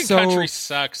 This fucking country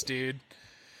sucks, dude.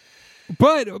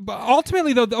 But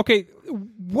ultimately, though, okay,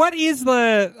 what is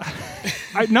the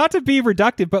not to be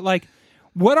reductive, but like,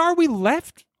 what are we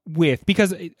left with?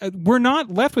 Because we're not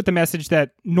left with the message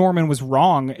that Norman was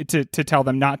wrong to tell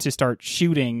them not to start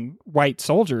shooting white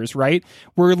soldiers, right?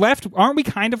 Aren't we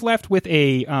kind of left with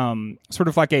a sort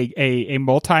of like a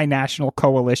multinational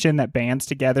coalition that bands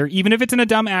together, even if it's in a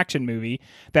dumb action movie,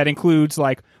 that includes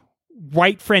like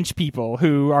white French people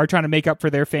who are trying to make up for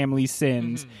their family's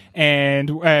sins, and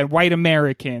white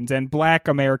Americans and black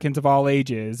Americans of all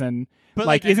ages, and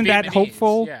isn't that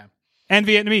hopeful? Yeah. And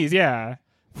Vietnamese, yeah.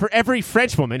 For every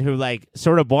French woman who like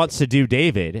sort of wants to do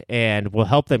David and will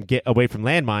help them get away from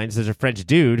landmines, there's a French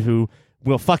dude who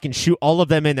will fucking shoot all of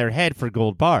them in their head for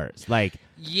gold bars. Like,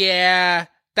 yeah,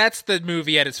 that's the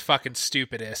movie at its fucking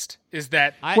stupidest. Is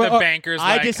that the banker's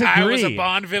I disagree. I was a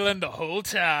Bond villain the whole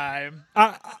time.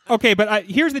 Okay, but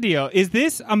here's the deal. Is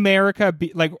this America,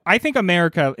 I think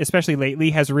America, especially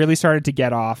lately, has really started to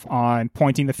get off on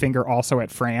pointing the finger also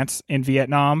at France in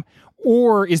Vietnam?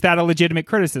 Or is that a legitimate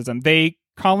criticism? They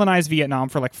colonized Vietnam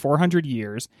for like 400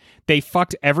 years. They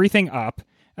fucked everything up.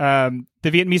 The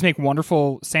Vietnamese make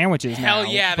wonderful sandwiches now. Hell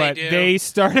yeah, but they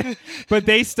do.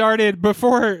 They started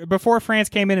before France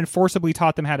came in and forcibly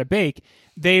taught them how to bake.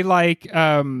 They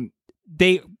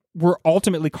were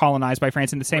ultimately colonized by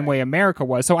France in the same way America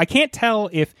was. So I can't tell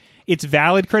if it's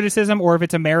valid criticism or if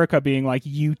it's America being like,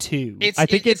 you too. I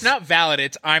think it's not valid.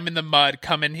 It's I'm in the mud.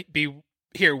 Come and be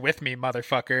here with me,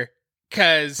 motherfucker.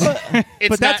 Because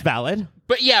that's valid.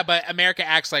 But yeah, but America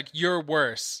acts like you're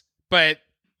worse. But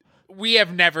we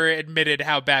have never admitted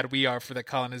how bad we are for the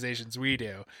colonizations we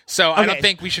do. So I don't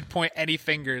think we should point any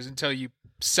fingers until you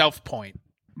self-point.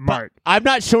 Mark. I'm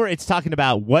not sure it's talking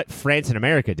about what France and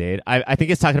America did. I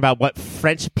think it's talking about what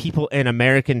French people and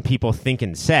American people think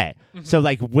and say. Mm-hmm. So,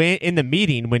 like, when in the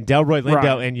meeting, when Delroy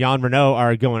Lindo and Jean Reno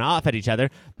are going off at each other,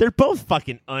 they're both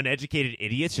fucking uneducated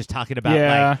idiots just talking about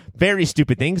like very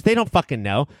stupid things. They don't fucking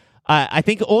know. I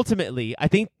think ultimately,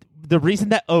 the reason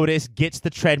that Otis gets the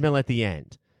treadmill at the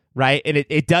end, right? And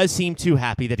it does seem too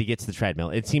happy that he gets the treadmill.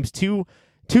 It seems too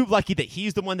lucky that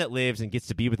he's the one that lives and gets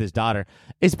to be with his daughter.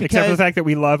 Is because except for the fact that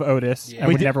we love Otis and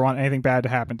we never want anything bad to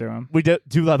happen to him. We do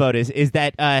love Otis. Is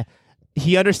that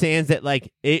he understands that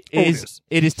like it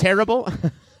is terrible.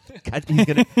 God, he's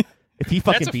gonna if he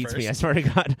fucking beats me, I swear to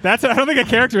God. I don't think a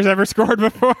character's ever scored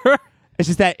before. It's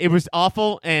just that it was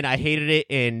awful and I hated it,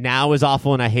 and now is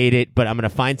awful and I hate it, but I'm going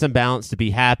to find some balance to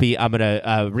be happy. I'm going to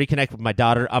reconnect with my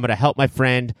daughter. I'm going to help my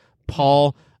friend,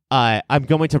 Paul. I'm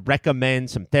going to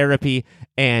recommend some therapy,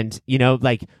 and,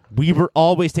 like, we were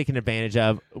always taken advantage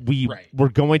of. We're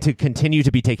going to continue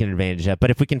to be taken advantage of, but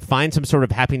if we can find some sort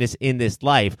of happiness in this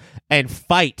life and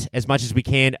fight as much as we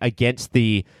can against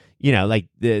the,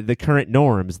 the current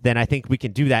norms, then I think we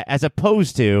can do that, as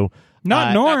opposed to...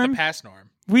 Not Not the past norm.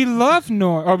 We love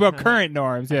norm. Oh, well, current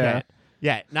norms, yeah. Okay.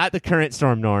 Yeah, not the current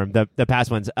storm norm, the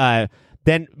past ones.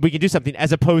 Then we can do something,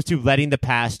 as opposed to letting the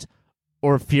past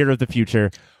or fear of the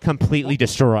future completely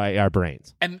destroy our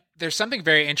brains. And there's something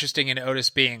very interesting in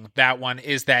Otis being that one,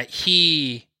 is that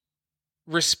he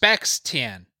respects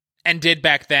Tien and did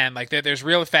back then. Like, there's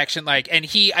real affection. Like, and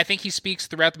I think he speaks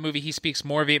throughout the movie, he speaks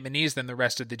more Vietnamese than the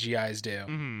rest of the GIs do.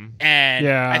 Mm-hmm. And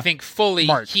Yeah. I think fully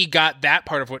he got that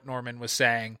part of what Norman was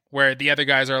saying, where the other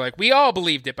guys are like, we all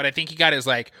believed it, but I think he got his,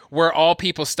 like, we're all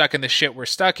people stuck in the shit we're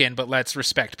stuck in, but let's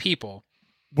respect people.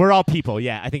 We're all people,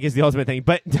 yeah, I think is the ultimate thing.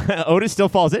 But Otis still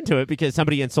falls into it because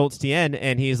somebody insults Tien,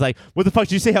 and he's like, what the fuck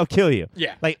did you say? I'll kill you.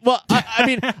 Yeah. Like, well, I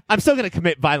mean, I'm still going to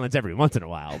commit violence every once in a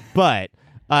while, but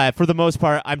for the most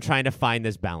part, I'm trying to find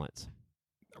this balance.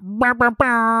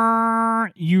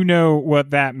 You know what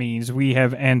that means. We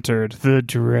have entered the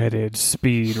dreaded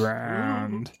speed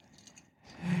round.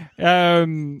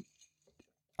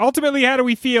 Ultimately, how do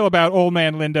we feel about Old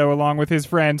Man Lindo along with his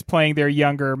friends playing their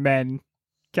younger male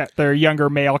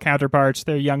counterparts,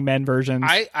 their young men versions?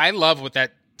 I love what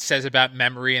that says about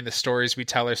memory and the stories we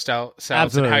tell ourselves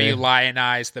Absolutely. and how you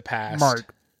lionize the past.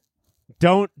 Mark.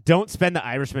 Don't spend the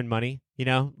Irishman money,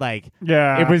 like,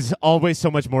 Yeah. it was always so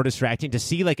much more distracting to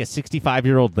see, like, a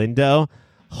 65-year-old Lindo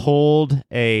hold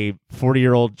a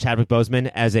 40-year-old Chadwick Boseman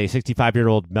as a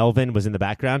 65-year-old Melvin was in the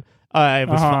background. I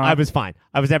was fine.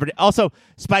 I was never. Also,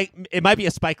 Spike. It might be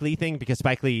a Spike Lee thing, because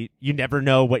Spike Lee, you never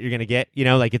know what you're gonna get.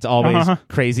 Like, it's always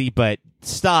crazy. But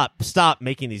stop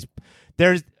making these.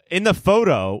 There's in the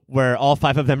photo where all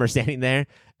 5 of them are standing there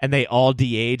and they all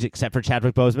de-age except for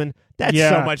Chadwick Boseman. That's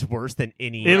so much worse than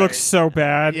any. It looks so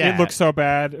bad. Yeah. It looks so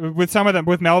bad. With some of them,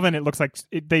 with Melvin, it looks like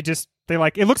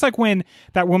it looks like when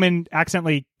that woman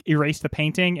accidentally erased the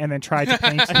painting and then tried to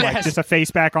paint like just a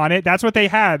face back on it. That's what they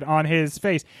had on his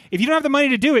face. If you don't have the money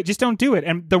to do it, just don't do it.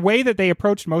 And the way that they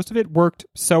approached most of it worked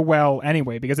so well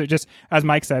anyway, because it just, as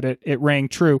Mike said, it rang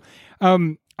true.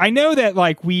 I know that,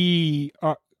 like, we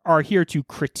are here to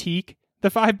critique the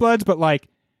Five Bloods, but, like,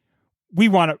 we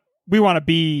want to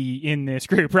be in this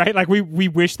group, right? Like, we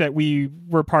wish that we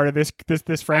were part of this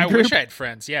friend group. I wish I had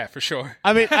friends. Yeah, for sure.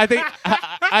 I mean, I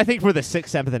think we're the 6th,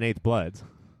 7th, and 8th Bloods.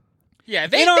 Yeah,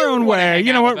 in our own way.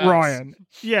 You know what, Ryan? Ryan?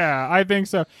 Yeah, I think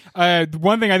so.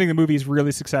 One thing I think the movie is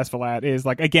really successful at is,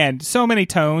 like, again, so many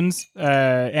tones,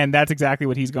 and that's exactly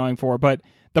what he's going for. But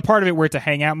the part of it where it's a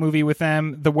hangout movie with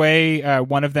them, the way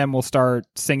one of them will start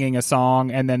singing a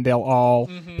song and then they'll all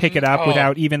pick it up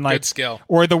without even, like, good skill.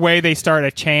 Or the way they start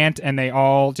a chant and they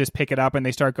all just pick it up and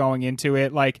they start going into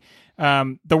it, like.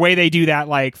 The way they do that,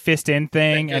 like, fist in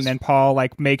thing, and then Paul,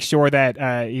 like, makes sure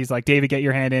that he's like, David, get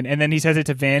your hand in, and then he says it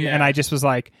to Vin, and I just was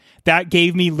like, that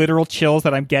gave me literal chills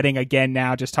that I'm getting again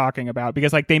now just talking about,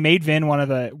 because, like, they made Vin one of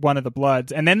the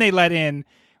Bloods, and then they let in,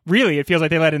 really, it feels like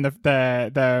they let in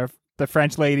the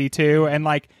French lady too, and,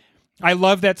 like, I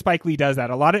love that Spike Lee does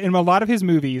that in a lot of his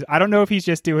movies. I don't know if he's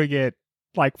just doing it,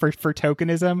 like, for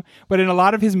tokenism, but in a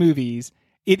lot of his movies,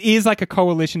 it is like a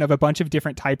coalition of a bunch of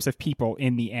different types of people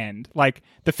in the end. Like,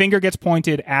 the finger gets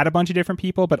pointed at a bunch of different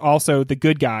people, but also the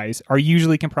good guys are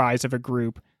usually comprised of a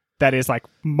group that is, like,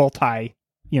 multi,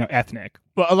 ethnic.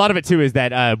 Well, a lot of it too is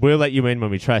that we'll let you in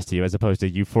when we trust you, as opposed to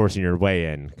you forcing your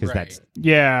way in, because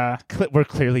we're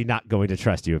clearly not going to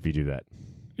trust you if you do that.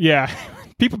 Yeah.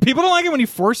 People don't like it when you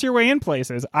force your way in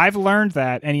places. I've learned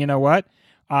that, and you know what?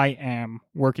 I am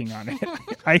working on it.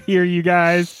 I hear you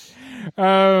guys.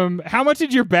 How much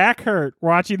did your back hurt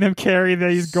watching them carry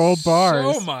these gold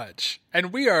bars? So much.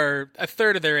 And we are a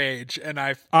third of their age, and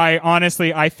I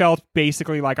honestly, I felt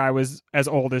basically like I was as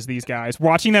old as these guys.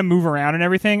 Watching them move around and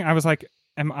everything, I was like,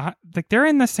 they're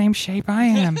in the same shape I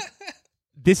am.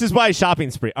 This is why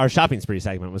our shopping spree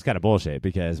segment was kind of bullshit,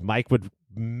 because Mike would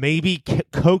maybe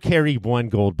co-carry one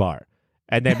gold bar,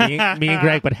 and then me and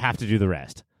Greg would have to do the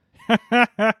rest.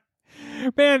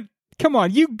 Man, come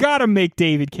on, you gotta make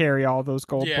David carry all those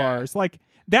gold bars. Like,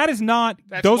 that is not;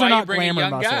 those are not glamour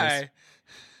muscles. Guy.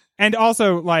 And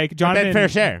also, like, Fair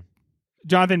share.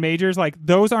 Jonathan Majors, like,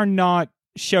 those are not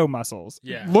show muscles.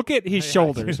 Yeah. Look at his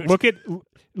shoulders. dude.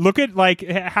 Look at like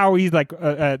how he's like.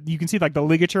 You can see like the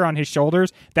ligature on his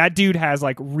shoulders. That dude has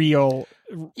like real.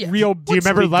 Do you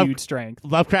remember dude strength?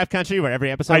 Lovecraft Country, where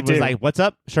every episode I was do. like, "What's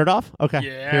up? Shirt off?" Okay,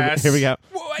 Yes. here we go.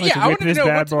 Well, Let's yeah, I whip want to this know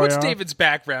bad boy what's off. David's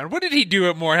background. What did he do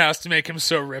at Morehouse to make him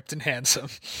so ripped and handsome?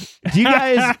 Do you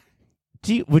guys?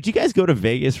 Would you guys go to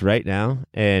Vegas right now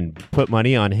and put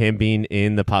money on him being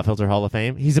in the Pop Filter Hall of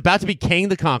Fame? He's about to be King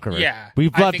the Conqueror. Yeah,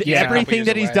 we've I loved think he's a couple everything years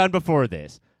that he's away. done before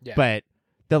this. Yeah. But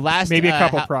the last Maybe a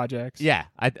couple ho- projects. Yeah,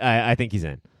 I think he's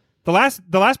in. The last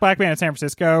Black Man in San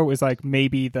Francisco is like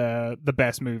maybe the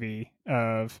best movie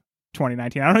of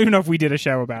 2019. I don't even know if we did a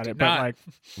show about it, but not. like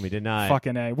We did not.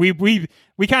 fucking A. We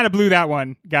kind of blew that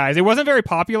one, guys. It wasn't very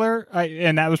popular,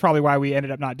 and that was probably why we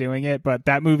ended up not doing it. But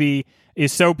that movie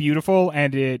is so beautiful,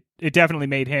 and it definitely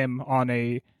made him on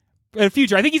a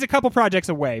future. I think he's a couple projects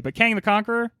away, but Kang the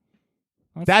Conqueror.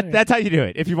 That's how you do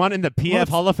it. If you want in the PF Let's-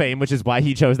 Hall of Fame, which is why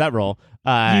he chose that role.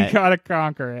 You gotta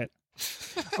conquer it.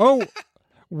 Oh,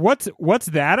 what's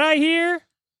that I hear?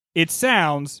 It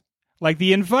sounds like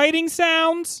the inviting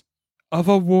sounds of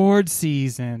award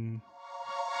season.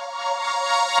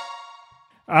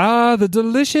 Ah, the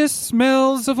delicious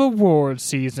smells of award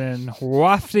season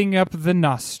wafting up the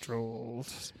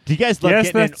nostrils. do you guys love Yes,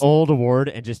 getting an that's- old award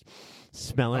and just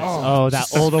smell it? Oh,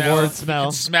 that old award You smell.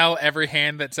 can smell every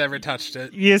hand that's ever touched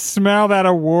it. You smell that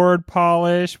award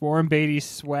polish. Warren Beatty's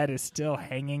sweat is still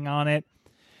hanging on it.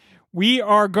 We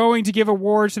are going to give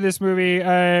awards to this movie.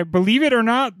 Believe it or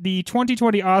not, the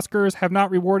 2020 Oscars have not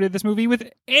rewarded this movie with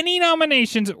any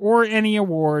nominations or any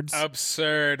awards.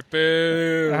 Absurd.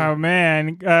 Boo. Oh,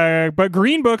 man. But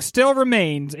Green Book still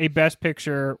remains a Best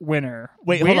Picture winner.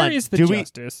 Wait, Where hold on. is the Do we-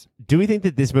 justice? Do we think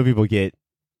that this movie will get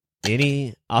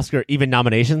any Oscar, even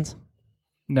nominations?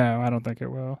 No, I don't think it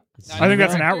will. Not I think even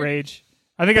that's an record? outrage.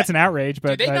 I think that's an outrage. Do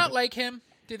But they not like him?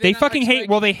 Do they not fucking like hate. Spike?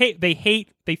 Well,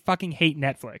 they fucking hate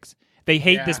Netflix. They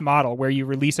hate Yeah. this model where you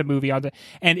release a movie on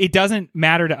and it doesn't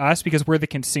matter to us because we're the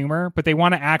consumer, but they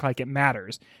want to act like it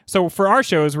matters. So for our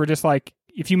shows, we're just like,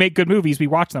 if you make good movies, we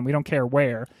watch them. We don't care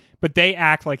where. But they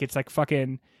act like it's like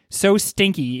fucking so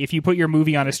stinky if you put your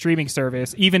movie on a streaming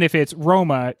service, even if it's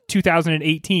Roma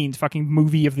 2018's fucking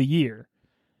movie of the year.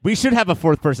 We should have a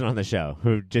fourth person on the show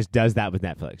who just does that with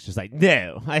Netflix. Just like,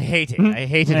 no, I hate it. I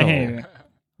hate it I all. hate it.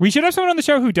 We should have someone on the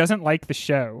show who doesn't like the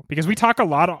show because we talk a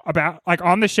lot about, like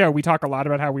on the show, we talk a lot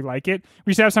about how we like it.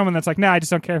 We should have someone that's like, nah, I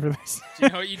just don't care for this. Do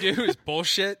you know what you do is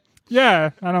bullshit. Yeah,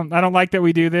 I don't like that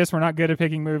we do this. We're not good at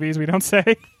picking movies. We don't say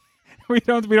we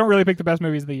don't really pick the best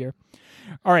movies of the year.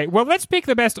 All right, well, let's pick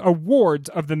the best awards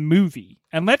of the movie.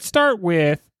 And let's start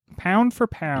with pound for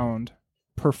pound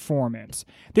performance.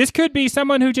 This could be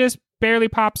someone who just barely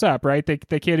pops up, right?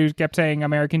 The kid who kept saying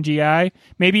American GI.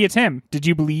 Maybe it's him. Did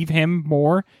you believe him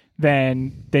more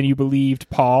than you believed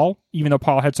Paul, even though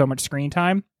Paul had so much screen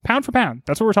time? Pound for pound.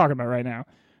 That's what we're talking about right now.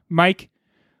 Mike,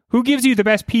 who gives you the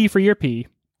best P for your P?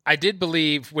 I did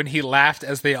believe when he laughed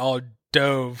as they all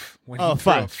dove when he Oh,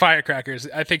 threw fuck. up firecrackers.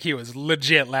 I think he was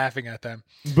legit laughing at them.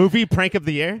 Movie prank of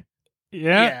the year?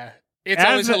 Yeah. It's As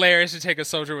always a- hilarious to take a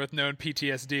soldier with known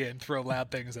PTSD and throw loud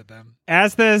things at them.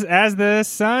 As the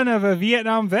son of a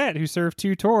Vietnam vet who served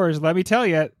 2 tours, let me tell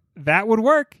you, that would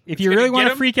work. If you gonna really get want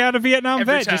to him freak out a Vietnam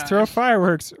every vet, just time. throw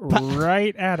fireworks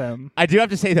right at him. I do have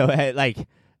to say, though, like,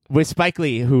 with Spike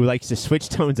Lee, who likes to switch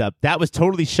tones up, that was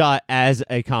totally shot as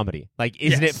a comedy. Like,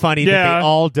 isn't Yes. it funny that Yeah. they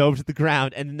all dove to the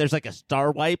ground, and then there's like a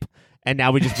star wipe, and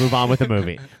now we just move on with the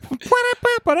movie?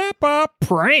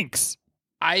 Pranks.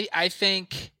 I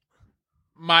think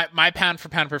my pound for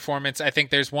pound performance, I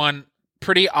think there's one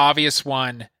pretty obvious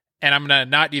one, and I'm gonna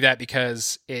not do that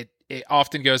because it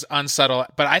often goes unsubtle.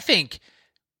 But I think,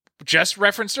 just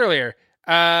referenced earlier,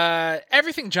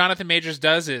 everything Jonathan Majors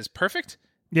does is perfect.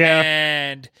 Yeah.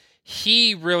 And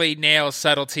he really nails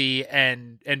subtlety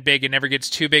and big and never gets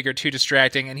too big or too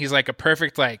distracting. And he's like a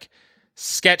perfect like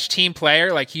sketch team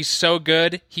player. Like he's so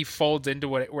good, he folds into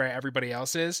where everybody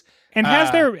else is. And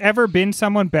has there ever been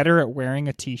someone better at wearing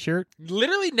a T-shirt?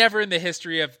 Literally never in the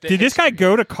history of the Did this guy history.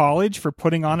 go to college for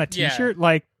putting on a Yeah. T-shirt?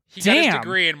 Like, He got his damn.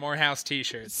 degree in Morehouse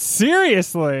t-shirts.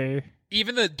 Seriously.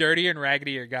 Even the dirtier and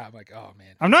raggedier guy, I'm like, oh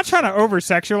man. I'm not trying to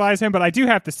over-sexualize him, but I do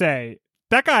have to say,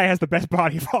 that guy has the best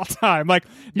body of all time. Like,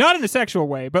 not in a sexual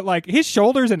way, but like his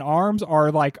shoulders and arms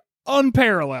are like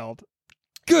unparalleled.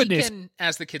 Goodness. He can,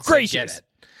 as the kids gracious. say,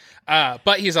 get it.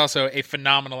 But he's also a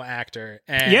phenomenal actor.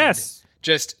 And Yes.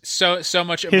 just so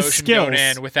much His emotion going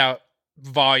skills. in without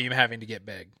volume having to get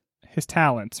big. His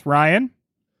talents. Ryan?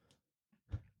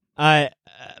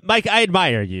 Mike, I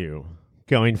admire you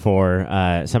going for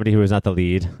somebody who is not the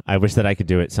lead. I wish that I could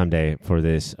do it someday for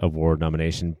this award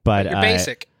nomination, but You're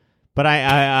basic. But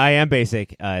I am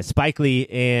basic. Spike Lee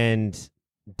and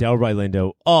Delroy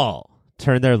Lindo all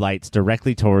turn their lights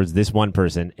directly towards this one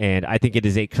person, and I think it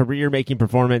is a career-making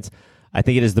performance. I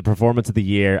think it is the performance of the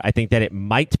year. I think that it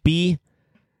might be,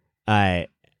 apologies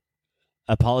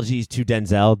to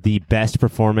Denzel, the best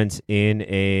performance in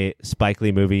a Spike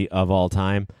Lee movie of all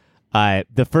time.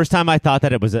 The first time I thought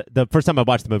that it was the first time I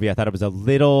watched the movie, I thought it was a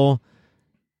little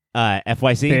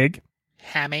FYC. Big.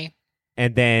 Hammy.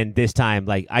 And then this time,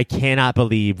 like, I cannot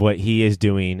believe what he is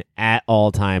doing at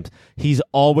all times. He's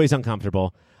always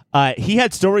uncomfortable. He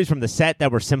had stories from the set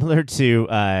that were similar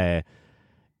to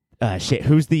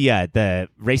who's the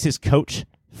racist coach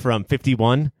from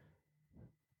 51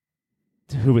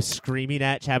 who was screaming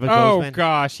at Chadwick Boseman? Oh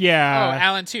gosh, yeah.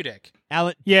 Alan Tudyk.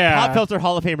 Yeah. Pop Filter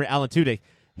Hall of Famer Alan Tudyk.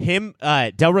 Him,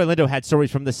 Delroy Lindo had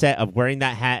stories from the set of wearing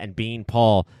that hat and being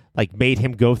Paul, like, made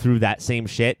him go through that same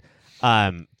shit.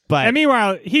 But And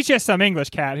meanwhile, he's just some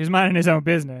English cat who's minding his own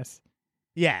business.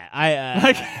 yeah, I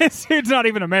Like, this dude's not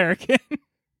even American.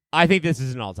 I think this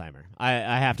is an all-timer.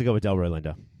 I have to go with Delroy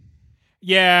Lindo.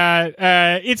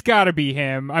 Yeah, it's got to be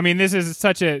him. I mean, this is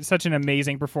such an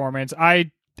amazing performance.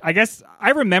 I guess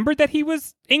I remembered that he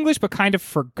was English, but kind of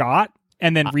forgot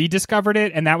and then rediscovered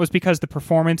it, and that was because the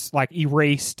performance like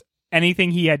erased anything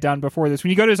he had done before this.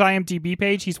 When you go to his IMDb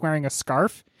page, he's wearing a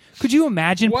scarf. Could you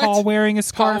imagine What? Paul wearing a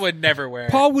scarf? Paul would never wear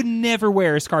it. Paul would never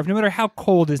wear a scarf, no matter how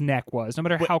cold his neck was, no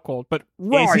matter how cold. But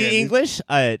Ryan, Is he English?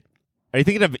 Are you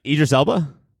thinking of Idris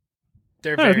Elba?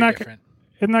 They're No, very it's not- different.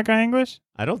 Isn't that guy English?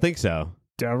 I don't think so.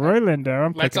 Delroy Lindo.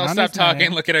 I'm Let's clicking all on stop his talking.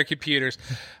 name. Look at our computers.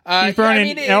 He's born in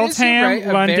it is, Eltham, you're right,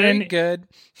 a London. Very good.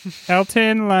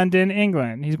 Elton, London,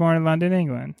 England. He's born in London,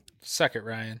 England. Suck it,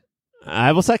 Ryan.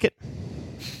 I will suck it.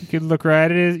 You could look right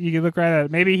at it. You could look right at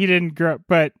it. Maybe he didn't grow up,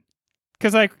 but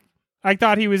because I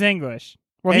thought he was English.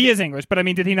 Well, he is English, but I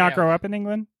mean, did he not Yeah. grow up in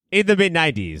England? In the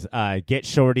mid-'90s, Get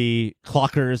Shorty,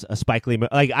 Clockers, a Spike Lee...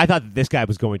 I thought that this guy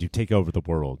was going to take over the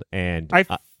world, and...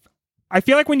 I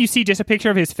feel like when you see just a picture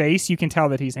of his face, you can tell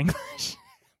that he's English.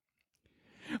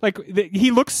 Like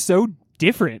he looks so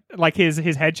different. Like his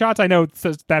headshots. I know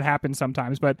that happens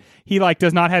sometimes, but he like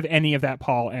does not have any of that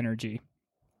Paul energy.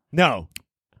 no.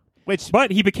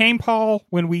 But he became Paul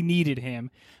when we needed him.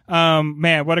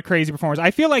 Man, what a crazy performance.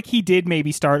 I feel like he did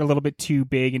maybe start a little bit too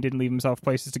big and didn't leave himself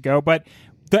places to go, but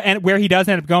where he does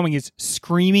end up going is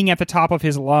screaming at the top of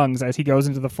his lungs as he goes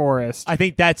into the forest. I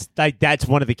think that's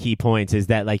one of the key points is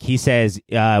that, like, he says,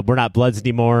 we're not Bloods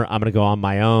anymore. I'm going to go on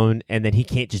my own. And then he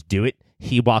can't just do it.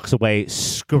 He walks away,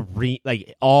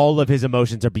 like all of his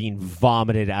emotions are being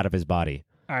vomited out of his body.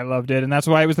 I loved it, and that's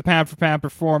why it was the pound for pound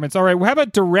performance. All right, well, how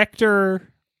about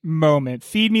director moment?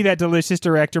 Feed me that delicious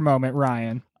director moment,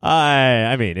 Ryan.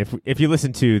 I mean, if you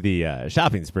listen to the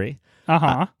shopping spree,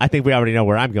 I think we already know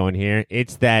where I'm going here.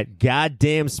 It's that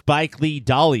goddamn Spike Lee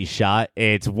dolly shot.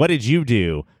 It's What Did You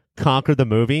Do? Conquer the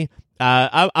movie.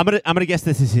 I'm gonna guess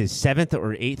this is his 7th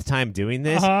or 8th time doing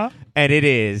this, and it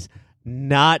is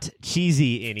not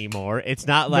cheesy anymore. It's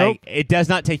not like It does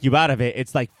not take you out of it.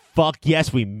 It's like, fuck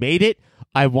yes, we made it.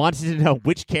 I wanted to know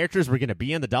which characters were gonna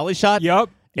be in the dolly shot. Yep.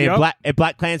 In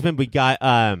Black Klansman, we got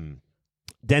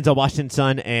Denzel Washington's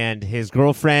son and his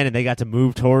girlfriend, and they got to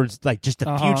move towards like just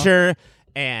the future.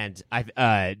 And I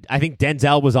think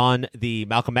Denzel was on the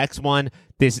Malcolm X one.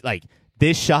 This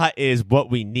shot is what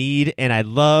we need, and I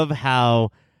love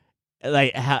how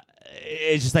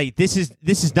it's just like this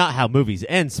is not how movies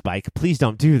end. Spike, please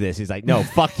don't do this. He's like, no,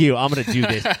 fuck you. I'm gonna do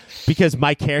this because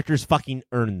my characters fucking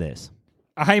earned this.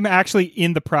 I'm actually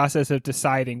in the process of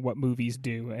deciding what movies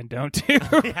do and don't do.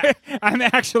 I'm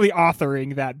actually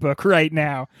authoring that book right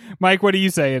now. Mike, what do you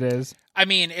say it is? I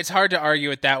mean, it's hard to argue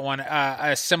with that one.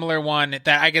 A similar one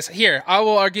that I guess I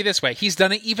will argue this way. He's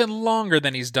done it even longer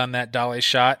than he's done that dolly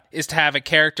shot, is to have a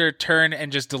character turn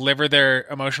and just deliver their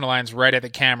emotional lines right at the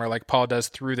camera like Paul does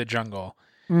Through the Jungle.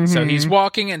 So he's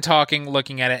walking and talking,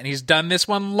 looking at it, and he's done this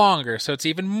one longer, so it's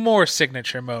even more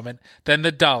signature moment than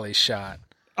the dolly shot.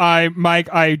 Mike,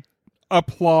 I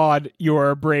applaud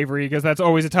your bravery because that's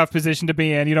always a tough position to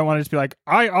be in. You don't want to just be like,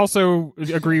 I also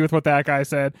agree with what that guy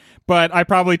said, but I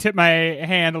probably tipped my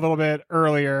hand a little bit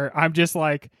earlier. I'm just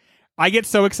like, I get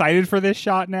so excited for this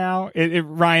shot now.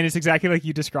 Ryan, it's exactly like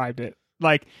you described it.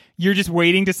 Like, you're just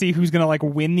waiting to see who's going to like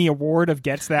win the award of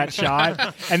gets that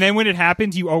shot. And then when it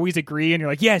happens, you always agree and you're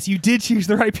like, yes, you did choose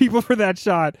the right people for that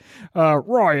shot.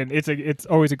 Ryan, it's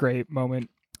always a great moment.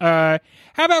 How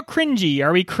about cringy?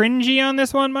 Are we cringy on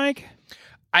this one, Mike?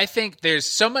 I think there's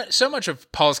so much of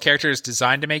Paul's character is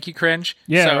designed to make you cringe.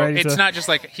 Yeah, so right, it's not just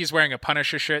like he's wearing a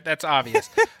Punisher shirt. That's obvious.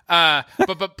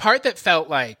 But part that felt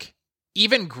like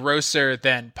even grosser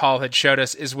than Paul had showed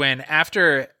us is when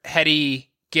after Hetty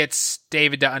gets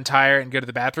David to untie her and go to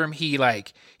the bathroom, he's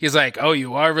like, "Oh,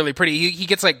 you are really pretty." He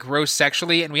gets like gross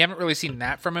sexually, and we haven't really seen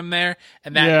that from him there.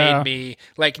 And that made me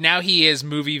like, now he is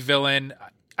movie villain.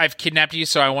 I've kidnapped you,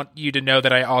 so I want you to know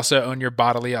that I also own your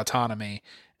bodily autonomy.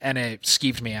 And it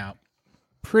skeeved me out.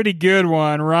 Pretty good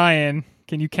one, Ryan.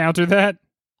 Can you counter that?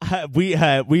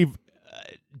 We've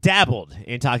dabbled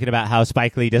in talking about how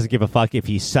Spike Lee doesn't give a fuck if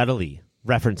he subtly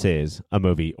references a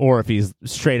movie or if he's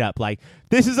straight up like,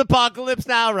 this is Apocalypse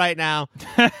Now right now.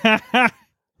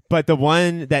 But the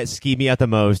one that skeeved me out the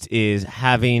most is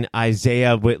having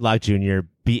Isaiah Whitlock Jr.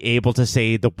 be able to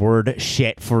say the word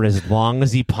shit for as long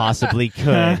as he possibly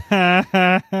could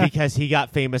because he got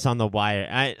famous on The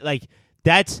Wire.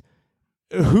 That's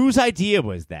whose idea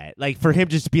was that? Like, for him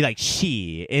just to be like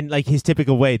she in like his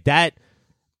typical way. That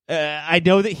I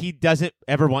know that he doesn't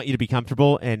ever want you to be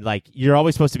comfortable, and like you're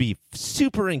always supposed to be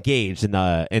super engaged in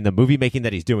the movie making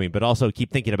that he's doing, but also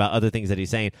keep thinking about other things that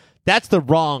he's saying. That's the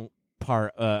wrong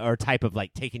part or type of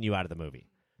like taking you out of the movie.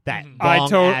 That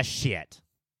long ass shit.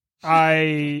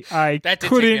 I that did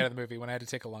couldn't take me out of the movie when I had to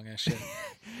take a long ass shit.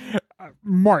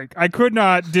 Mark, I could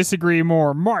not disagree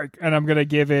more. Mark, and I'm going to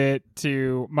give it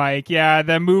to Mike. Yeah,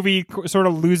 the movie sort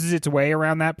of loses its way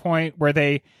around that point where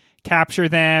they capture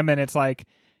them and it's like,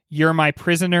 you're my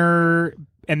prisoner,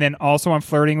 and then also I'm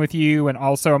flirting with you, and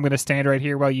also I'm going to stand right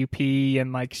here while you pee,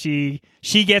 and like she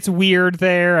gets weird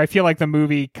there. I feel like the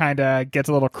movie kind of gets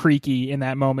a little creaky in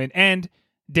that moment, and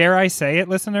dare I say it,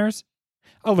 listeners,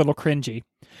 a little cringy.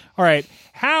 All right,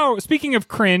 speaking of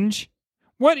cringe,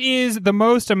 what is the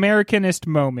most Americanist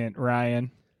moment,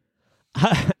 Ryan?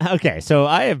 Okay, so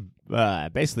I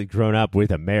have basically grown up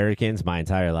with Americans my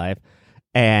entire life,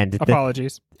 and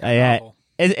apologies.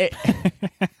 It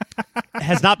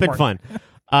has not been fun.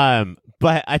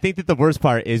 But I think that the worst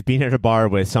part is being at a bar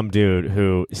with some dude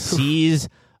who sees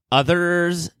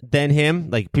others than him,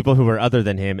 like people who are other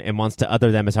than him, and wants to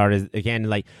other them as hard as again.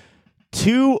 Like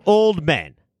two old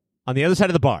men on the other side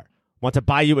of the bar want to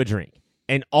buy you a drink.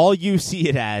 And all you see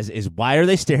it as is, why are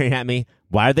they staring at me?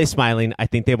 Why are they smiling? I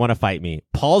think they want to fight me.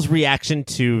 Paul's reaction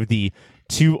to the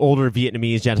two older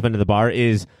Vietnamese gentlemen at the bar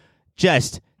is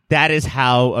just, that is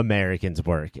how Americans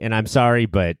work. And I'm sorry,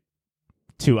 but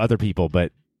to other people,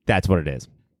 but that's what it is.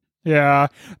 Yeah.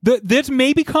 That's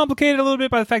maybe complicated a little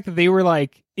bit by the fact that they were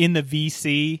like in the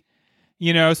VC,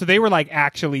 so they were like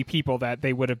actually people that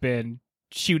they would have been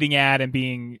shooting at and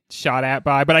being shot at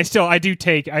by. But I do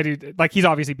like, he's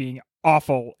obviously being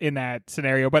awful in that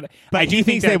scenario, but I do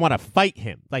think they want to fight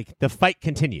him. Like the fight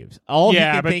continues. All he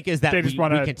can think is that we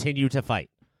continue to fight.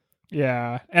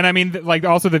 Yeah, and I mean, like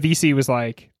also the VC was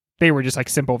like they were just like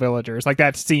simple villagers. Like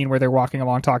that scene where they're walking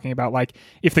along talking about like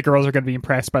if the girls are going to be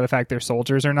impressed by the fact they're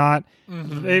soldiers or not.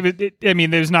 Mm-hmm. I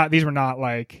mean, these were not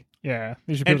like these are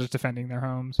people just defending their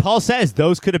homes. Paul says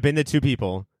those could have been the two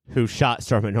people who shot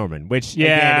Storm and Norman, which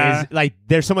again is like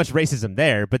there's so much racism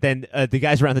there. But then the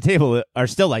guys around the table are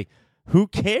still like, who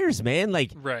cares, man?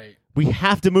 Like, right. We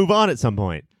have to move on at some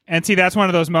point. And see, that's one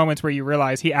of those moments where you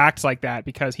realize he acts like that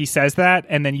because he says that,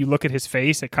 and then you look at his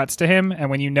face, it cuts to him, and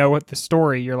when you know what the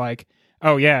story, you're like,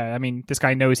 oh yeah, I mean, this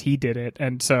guy knows he did it,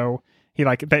 and so he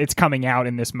like it's coming out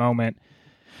in this moment.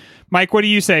 Mike, what do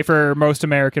you say for most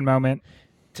American moment?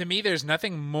 To me, there's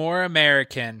nothing more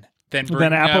American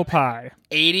than apple pie.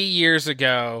 80 years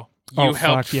ago, you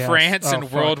helped France in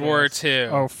World War II.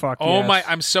 Oh, fuck Oh, my.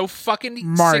 I'm so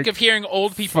fucking sick of hearing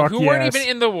old people who weren't even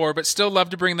in the war but still love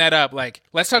to bring that up. Like,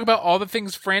 let's talk about all the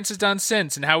things France has done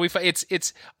since and how we fight.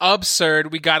 It's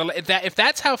absurd. We got to... If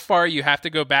that's how far you have to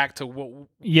go back to one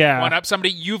up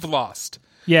somebody, you've lost.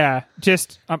 Yeah,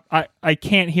 just... I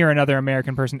can't hear another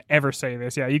American person ever say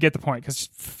this. Yeah, you get the point. Because,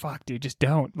 fuck, dude, just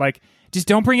don't. Like... Just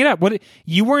don't bring it up. What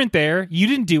you weren't there. You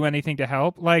didn't do anything to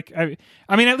help. Like,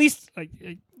 I mean, at least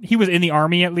he was in the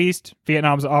army. At least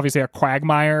Vietnam's obviously a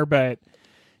quagmire, but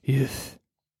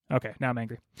okay. Now I'm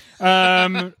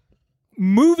angry.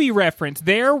 Movie reference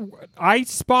there. I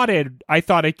thought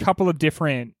a couple of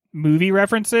different movie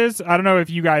references. I don't know if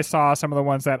you guys saw some of the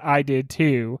ones that I did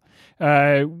too.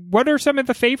 What are some of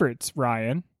the favorites,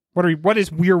 Ryan? What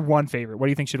is your one favorite? What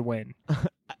do you think should win?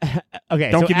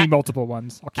 Okay, don't give me multiple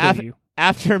ones. I'll kill you.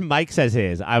 After Mike says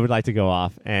his, I would like to go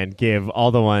off and give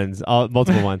all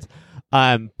multiple ones.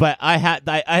 But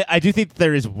I do think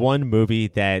there is one movie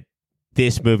that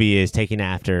this movie is taking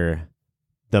after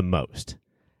the most,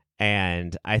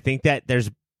 and I think that there's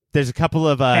a couple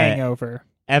of Hangover.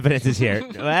 evidence is here.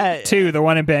 2, the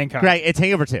one in Bangkok. Right, it's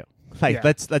Hangover 2. Like,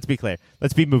 Yeah. let's be clear.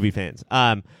 Let's be movie fans.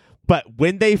 But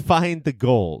when they find the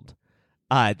gold,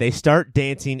 they start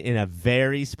dancing in a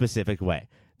very specific way.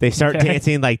 They start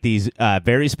dancing like these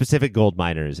very specific gold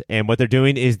miners, and what they're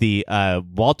doing is the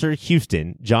Walter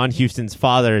Houston, John Houston's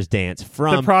father's dance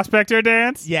from The prospector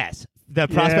dance? Yes, the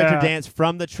prospector Yeah. dance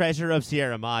from the Treasure of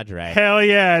Sierra Madre. Hell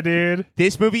yeah, dude.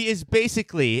 This movie is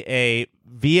basically a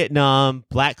Vietnam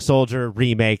black soldier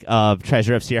remake of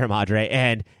Treasure of Sierra Madre,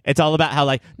 and it's all about how,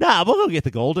 like, nah, we'll go get the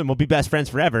gold and we'll be best friends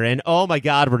forever, and oh my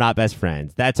god, we're not best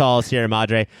friends. That's all Sierra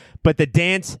Madre. But the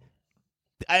dance,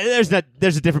 there's a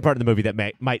different part of the movie that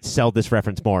might sell this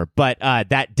reference more, but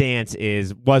that dance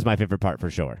was my favorite part for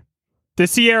sure. The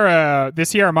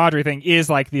Sierra Madre thing is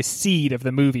like the seed of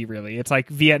the movie, really. It's like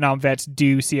Vietnam vets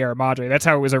do Sierra Madre. That's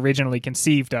how it was originally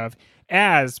conceived of,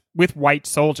 as with white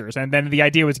soldiers. And then the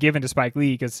idea was given to Spike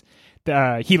Lee because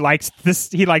he liked the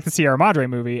Sierra Madre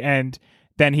movie, and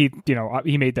then he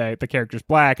made the characters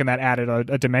black, and that added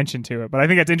a dimension to it. But I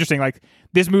think that's interesting. Like,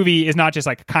 this movie is not just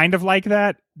like kind of like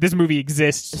that. This movie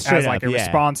exists Straight as like up, a yeah.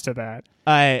 response to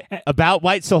that. About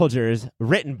white soldiers,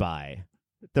 written by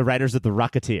the writers of The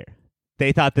Rocketeer.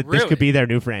 They thought that this Really? could be their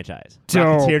new franchise.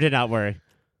 Dope. Rocketeer did not work.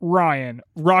 Ryan,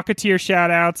 Rocketeer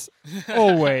shout outs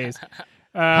always.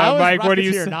 How is Mike, what do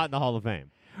you Rocketeer say? not in the Hall of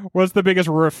Fame? What's the biggest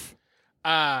roof?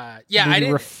 I Movie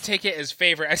didn't ref- take it as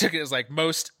favorite. I took it as like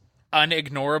most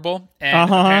unignorable, and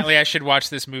Uh-huh. apparently I should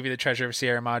watch this movie, The Treasure of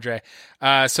Sierra Madre.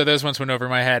 So those ones went over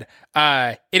my head.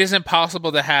 It is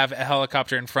impossible to have a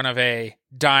helicopter in front of a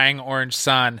dying orange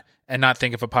sun and not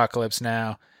think of Apocalypse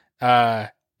Now. To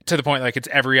the point, like, it's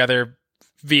every other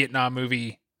Vietnam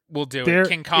movie will do There it.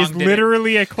 King Kong is did it.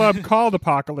 literally a club called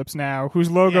Apocalypse Now, whose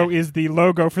logo Yeah. is the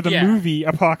logo for the Yeah. movie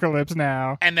Apocalypse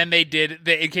Now. And then they did,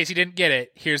 in case you didn't get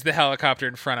it, here's the helicopter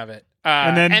in front of it.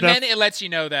 And then then it lets you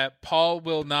know that Paul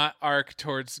will not arc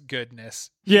towards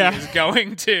goodness. Yeah. He is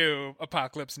going to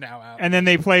Apocalypse Now out. And then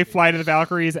they play Flight of the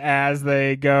Valkyries as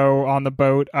they go on the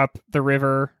boat up the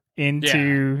river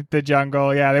into the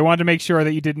jungle. Yeah, they wanted to make sure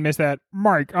that you didn't miss that.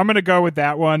 Mike, I'm going to go with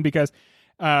that one because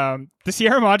the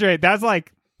Sierra Madre, that's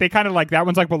like, they kind of like, that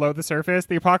one's like below the surface.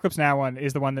 The Apocalypse Now one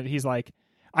is the one that he's like,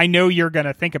 I know you're going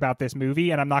to think about this movie,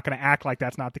 and I'm not going to act like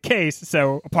that's not the case.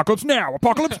 So, Apocalypse Now!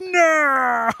 Apocalypse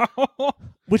Now!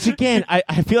 Which, again,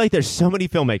 I feel like there's so many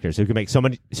filmmakers who can make so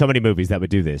many movies that would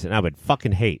do this, and I would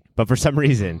fucking hate. But for some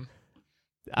reason,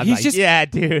 I'm He's like, just- yeah,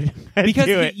 dude, Because,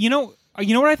 do it. you know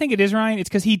what I think it is, Ryan? It's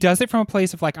because he does it from a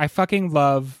place of like, I fucking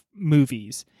love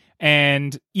movies.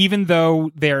 And even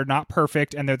though they're not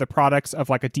perfect and they're the products of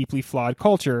like a deeply flawed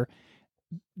culture,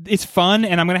 it's fun,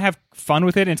 and I'm going to have fun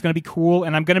with it, and it's going to be cool,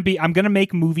 and I'm going to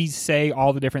make movies say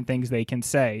all the different things they can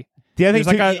say. The other There's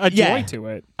thing like too, a joy yeah. to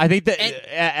it. I think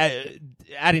that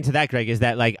adding to that, Greg, is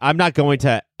that like I'm not going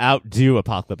to outdo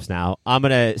Apocalypse Now. I'm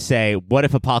going to say, what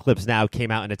if Apocalypse Now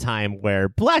came out in a time where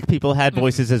black people had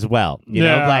voices as well? You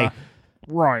know, like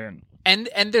Ryan. And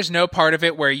there's no part of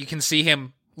it where you can see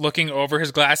him looking over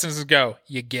his glasses and go,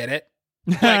 you get it?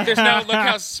 Like, there's no, look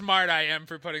how smart I am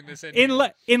for putting this in.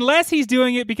 Unless he's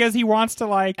doing it because he wants to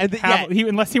like And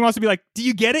unless he wants to be like, do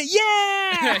you get it?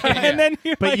 Yeah. And then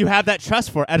but you have that trust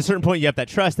for at a certain point. You have that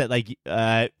trust that like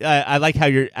I like how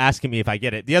you're asking me if I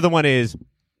get it. The other one is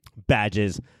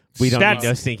badges. We don't need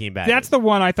no stinking badges. That's the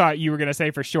one I thought you were going to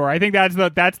say for sure. I think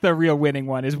that's the real winning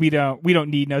one is we don't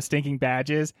need no stinking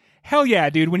badges. Hell yeah,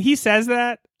 dude. When he says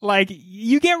that, like,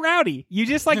 you get rowdy. You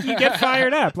just like you get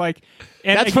fired up. Like,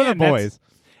 and That's for the boys.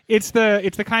 It's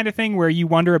the kind of thing where you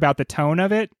wonder about the tone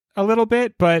of it a little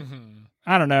bit, but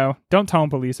I don't know. Don't tone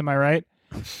police, am I right?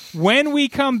 When we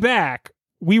come back,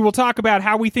 we will talk about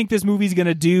how we think this movie's going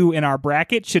to do in our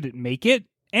bracket, should it make it,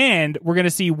 and we're going to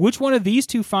see which one of these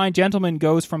two fine gentlemen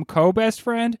goes from co-best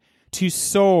friend to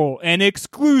sole and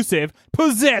exclusive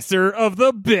possessor of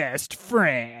the best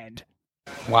friend.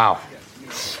 Wow.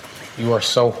 You are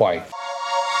so white.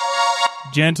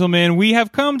 Gentlemen, we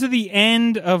have come to the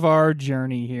end of our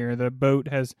journey here. The boat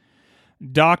has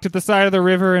docked at the side of the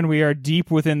river, and we are deep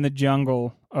within the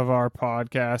jungle of our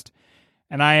podcast.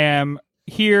 And I am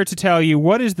here to tell you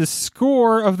what is the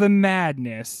score of the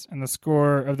madness. And the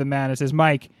score of the madness is,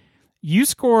 Mike, you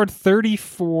scored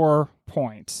 34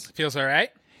 points. Feels all right.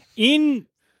 In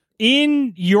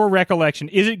your recollection,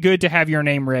 is it good to have your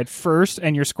name read first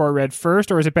and your score read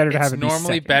first, or is it better to have It's it be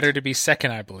normally second? better to be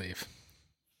second, I believe.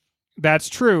 That's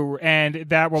true, and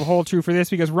that will hold true for this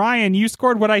because, Ryan, you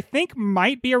scored what I think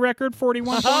might be a record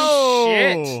 41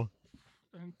 points. Shit.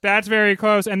 That's very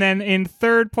close. And then in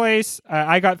third place,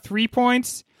 I got 3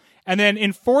 points. And then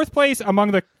in fourth place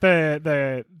among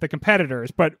the competitors,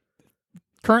 but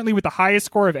currently with the highest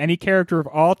score of any character of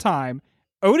all time.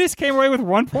 Otis came away with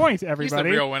 1 point, everybody.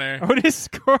 He's the real winner. Otis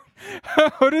scored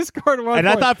 1 point. And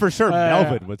I thought for sure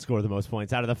Melvin would score the most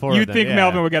points out of the four of You'd them. think yeah.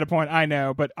 Melvin would get a point. I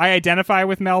know, but I identify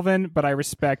with Melvin, but I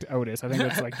respect Otis. I think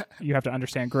that's like, you have to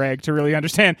understand Greg to really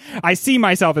understand. I see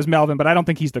myself as Melvin, but I don't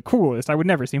think he's the coolest. I would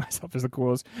never see myself as the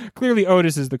coolest. Clearly,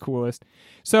 Otis is the coolest.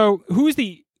 So who is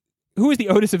the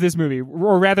Otis of this movie?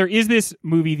 Or rather, is this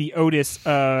movie the Otis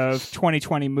of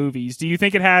 2020 movies? Do you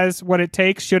think it has what it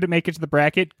takes? Should it make it to the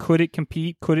bracket? Could it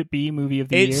compete? Could it be movie of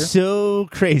the year? It's so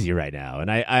crazy right now. And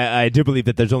I do believe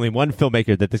that there's only one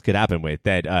filmmaker that this could happen with,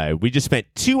 that we just spent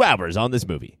 2 hours on this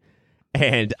movie.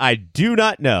 And I do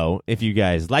not know if you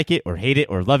guys like it or hate it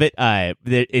or love it.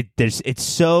 It's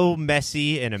so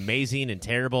messy and amazing and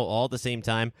terrible all at the same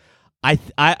time.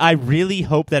 I really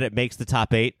hope that it makes the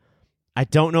top 8. I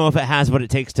don't know if it has what it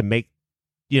takes to make,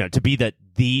 to be the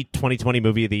 2020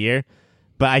 movie of the year,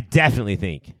 but I definitely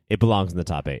think it belongs in the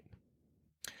top 8.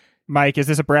 Mike, is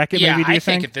this a bracket movie, do you I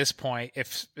think at this point,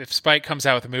 if Spike comes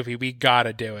out with a movie, we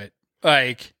gotta do it.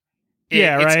 Like,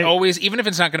 it's always, even if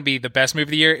it's not going to be the best movie of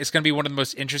the year, it's going to be one of the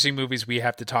most interesting movies we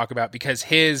have to talk about, because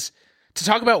to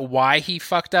talk about why he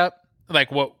fucked up,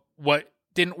 like what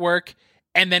didn't work,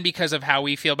 and then because of how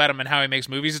we feel about him and how he makes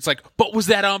movies, it's like, but was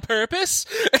that on purpose?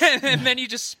 And then you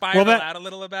just spiral out a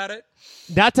little about it.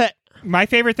 My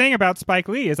favorite thing about Spike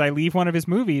Lee is I leave one of his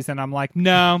movies and I'm like,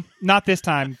 no, not this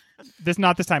time.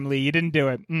 Not this time, Lee. You didn't do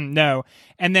it. No.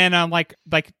 And then I'm like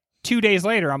 2 days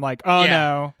later, I'm like, oh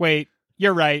no, wait,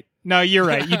 you're right. No, you're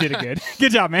right. You did it good.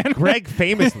 Good job, man. Greg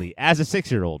famously, as a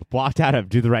 6-year-old, walked out of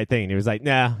Do the Right Thing, and he was like,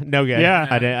 nah, no good. Yeah.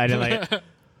 I didn't like it.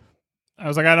 I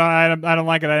was like, I don't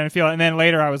like it. I didn't feel it. And then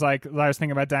later, I was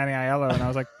thinking about Danny Aiello, and I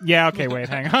was like, yeah, okay, wait,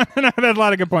 hang on. There's a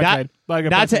lot of good points made.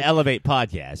 Not to elevate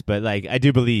podcast, but like I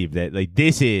do believe that like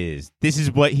this is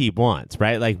what he wants,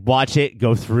 right? Like watch it,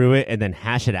 go through it, and then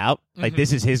hash it out. Like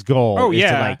this is his goal. Oh is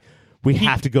yeah, to, like we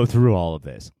have to go through all of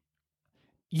this.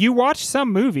 You watch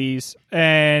some movies,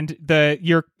 and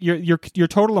your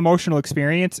total emotional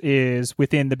experience is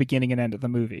within the beginning and end of the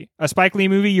movie. A Spike Lee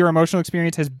movie, your emotional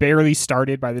experience has barely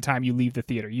started by the time you leave the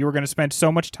theater. You are going to spend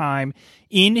so much time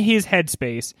in his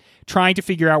headspace trying to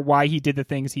figure out why he did the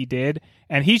things he did,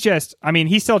 and he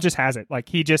still just has it. Like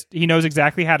he knows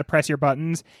exactly how to press your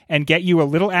buttons and get you a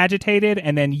little agitated,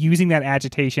 and then using that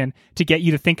agitation to get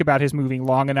you to think about his movie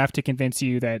long enough to convince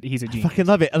you that he's a genius. I fucking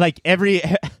love it. Like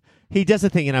he does a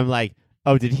thing, and I'm like,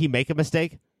 oh, did he make a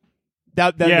mistake?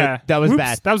 That was Oops,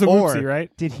 bad. That was a whoopsie, right?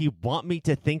 Did he want me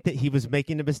to think that he was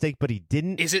making a mistake, but he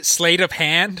didn't? Is it sleight of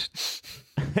hand?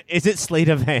 Is it sleight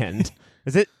of hand?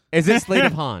 Is it sleight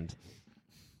of hand?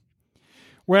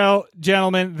 Well,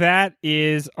 gentlemen, that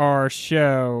is our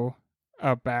show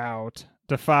about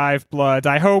The Five Bloods.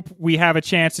 I hope we have a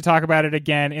chance to talk about it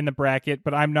again in the bracket,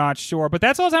 but I'm not sure. But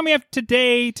that's all the time we have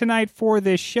tonight for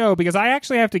this show, because I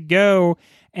actually have to go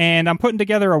and I'm putting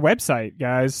together a website,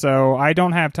 guys, so I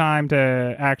don't have time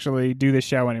to actually do this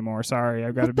show anymore. Sorry,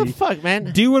 I've got to be fuck,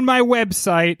 man? Doing my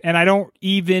website, and I don't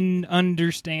even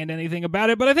understand anything about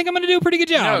it, but I think I'm going to do a pretty good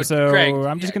job, Greg,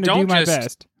 I'm just going to do my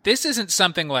best. This isn't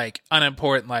something like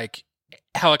unimportant, like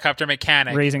helicopter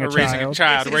mechanic raising a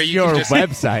child where you your can just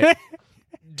website.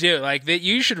 do like that.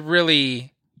 You should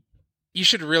really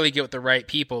get with the right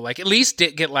people. Like at least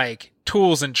get like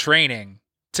tools and training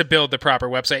to build the proper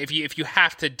website. If you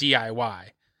have to DIY,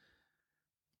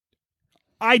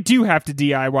 I do have to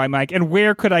DIY, Mike. And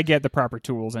where could I get the proper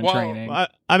tools and training?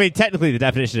 I mean, technically, the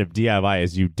definition of DIY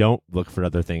is you don't look for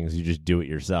other things; you just do it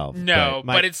yourself. No,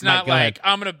 but it's not like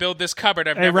I'm going to build this cupboard.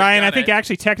 I've never Ryan, done I think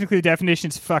actually technically the definition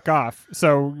is fuck off.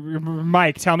 So,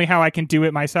 Mike, tell me how I can do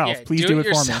it myself. Yeah, Please do it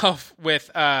for me. yourself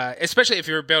with, especially if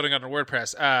you're building on a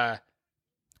WordPress.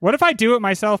 What if I do it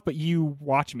myself, but you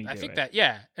watch me do it? I think that,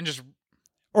 yeah, and just.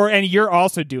 And you're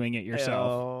also doing it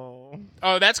yourself.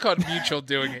 Oh, that's called mutual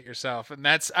doing it yourself. And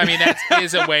that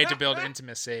is a way to build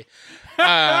intimacy.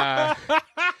 But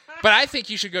I think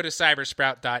you should go to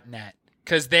cybersprout.net,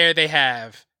 because there they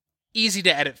have easy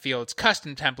to edit fields,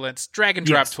 custom templates, drag and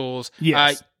drop tools.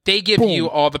 Yes. They give you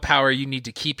all the power you need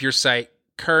to keep your site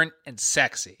current and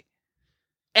sexy.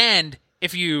 And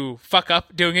if you fuck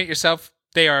up doing it yourself,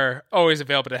 they are always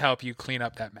available to help you clean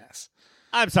up that mess.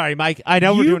 I'm sorry, Mike. I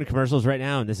know we're doing commercials right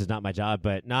now, and this is not my job,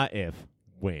 but not if.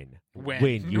 When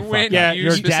you fuck up. Yeah,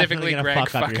 you're specifically, definitely Greg,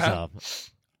 fuck up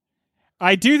yourself.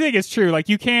 I do think it's true. Like,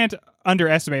 you can't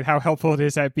underestimate how helpful it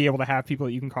is to be able to have people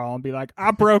that you can call and be like,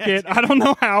 I broke it. I don't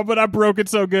know how, but I broke it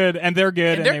so good. And they're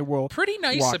good, and they will pretty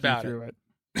nice walk about you through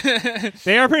it.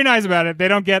 They are pretty nice about it. They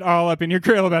don't get all up in your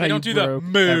grill about they how don't you do broke the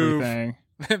move.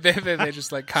 everything. they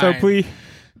just like kind. So please...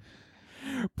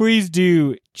 Please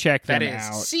do check them That is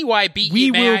out. CYBE.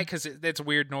 We May will- I? Because it's a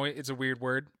weird noise. It's a weird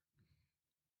word.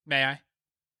 May I?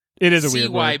 It is a weird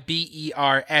word.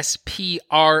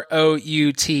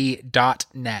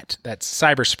 CYBERSPROUT.net. That's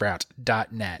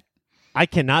cybersprout.net. I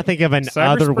cannot think of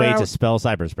another way to Cybersprout? spell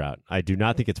Cybersprout. I do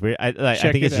not think it's weird. I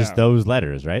Check think it it's just out. those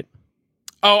letters, right?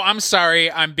 Oh, I'm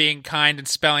sorry. I'm being kind and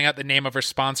spelling out the name of our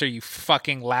sponsor, you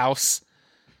fucking louse.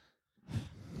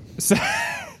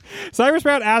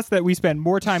 Cybersprout asked that we spend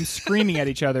more time screaming at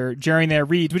each other during their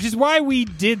reads, which is why we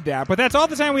did that. But that's all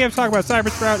the time we have to talk about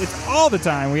Cybersprout. It's all the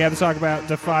time we have to talk about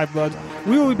the Five Bloods.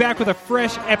 We will be back with a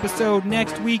fresh episode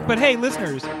next week. But hey,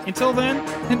 listeners, until then,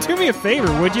 do me a favor,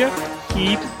 would you?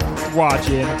 Keep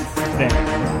watching them.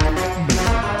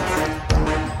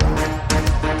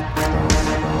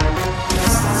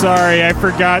 Sorry, I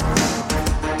forgot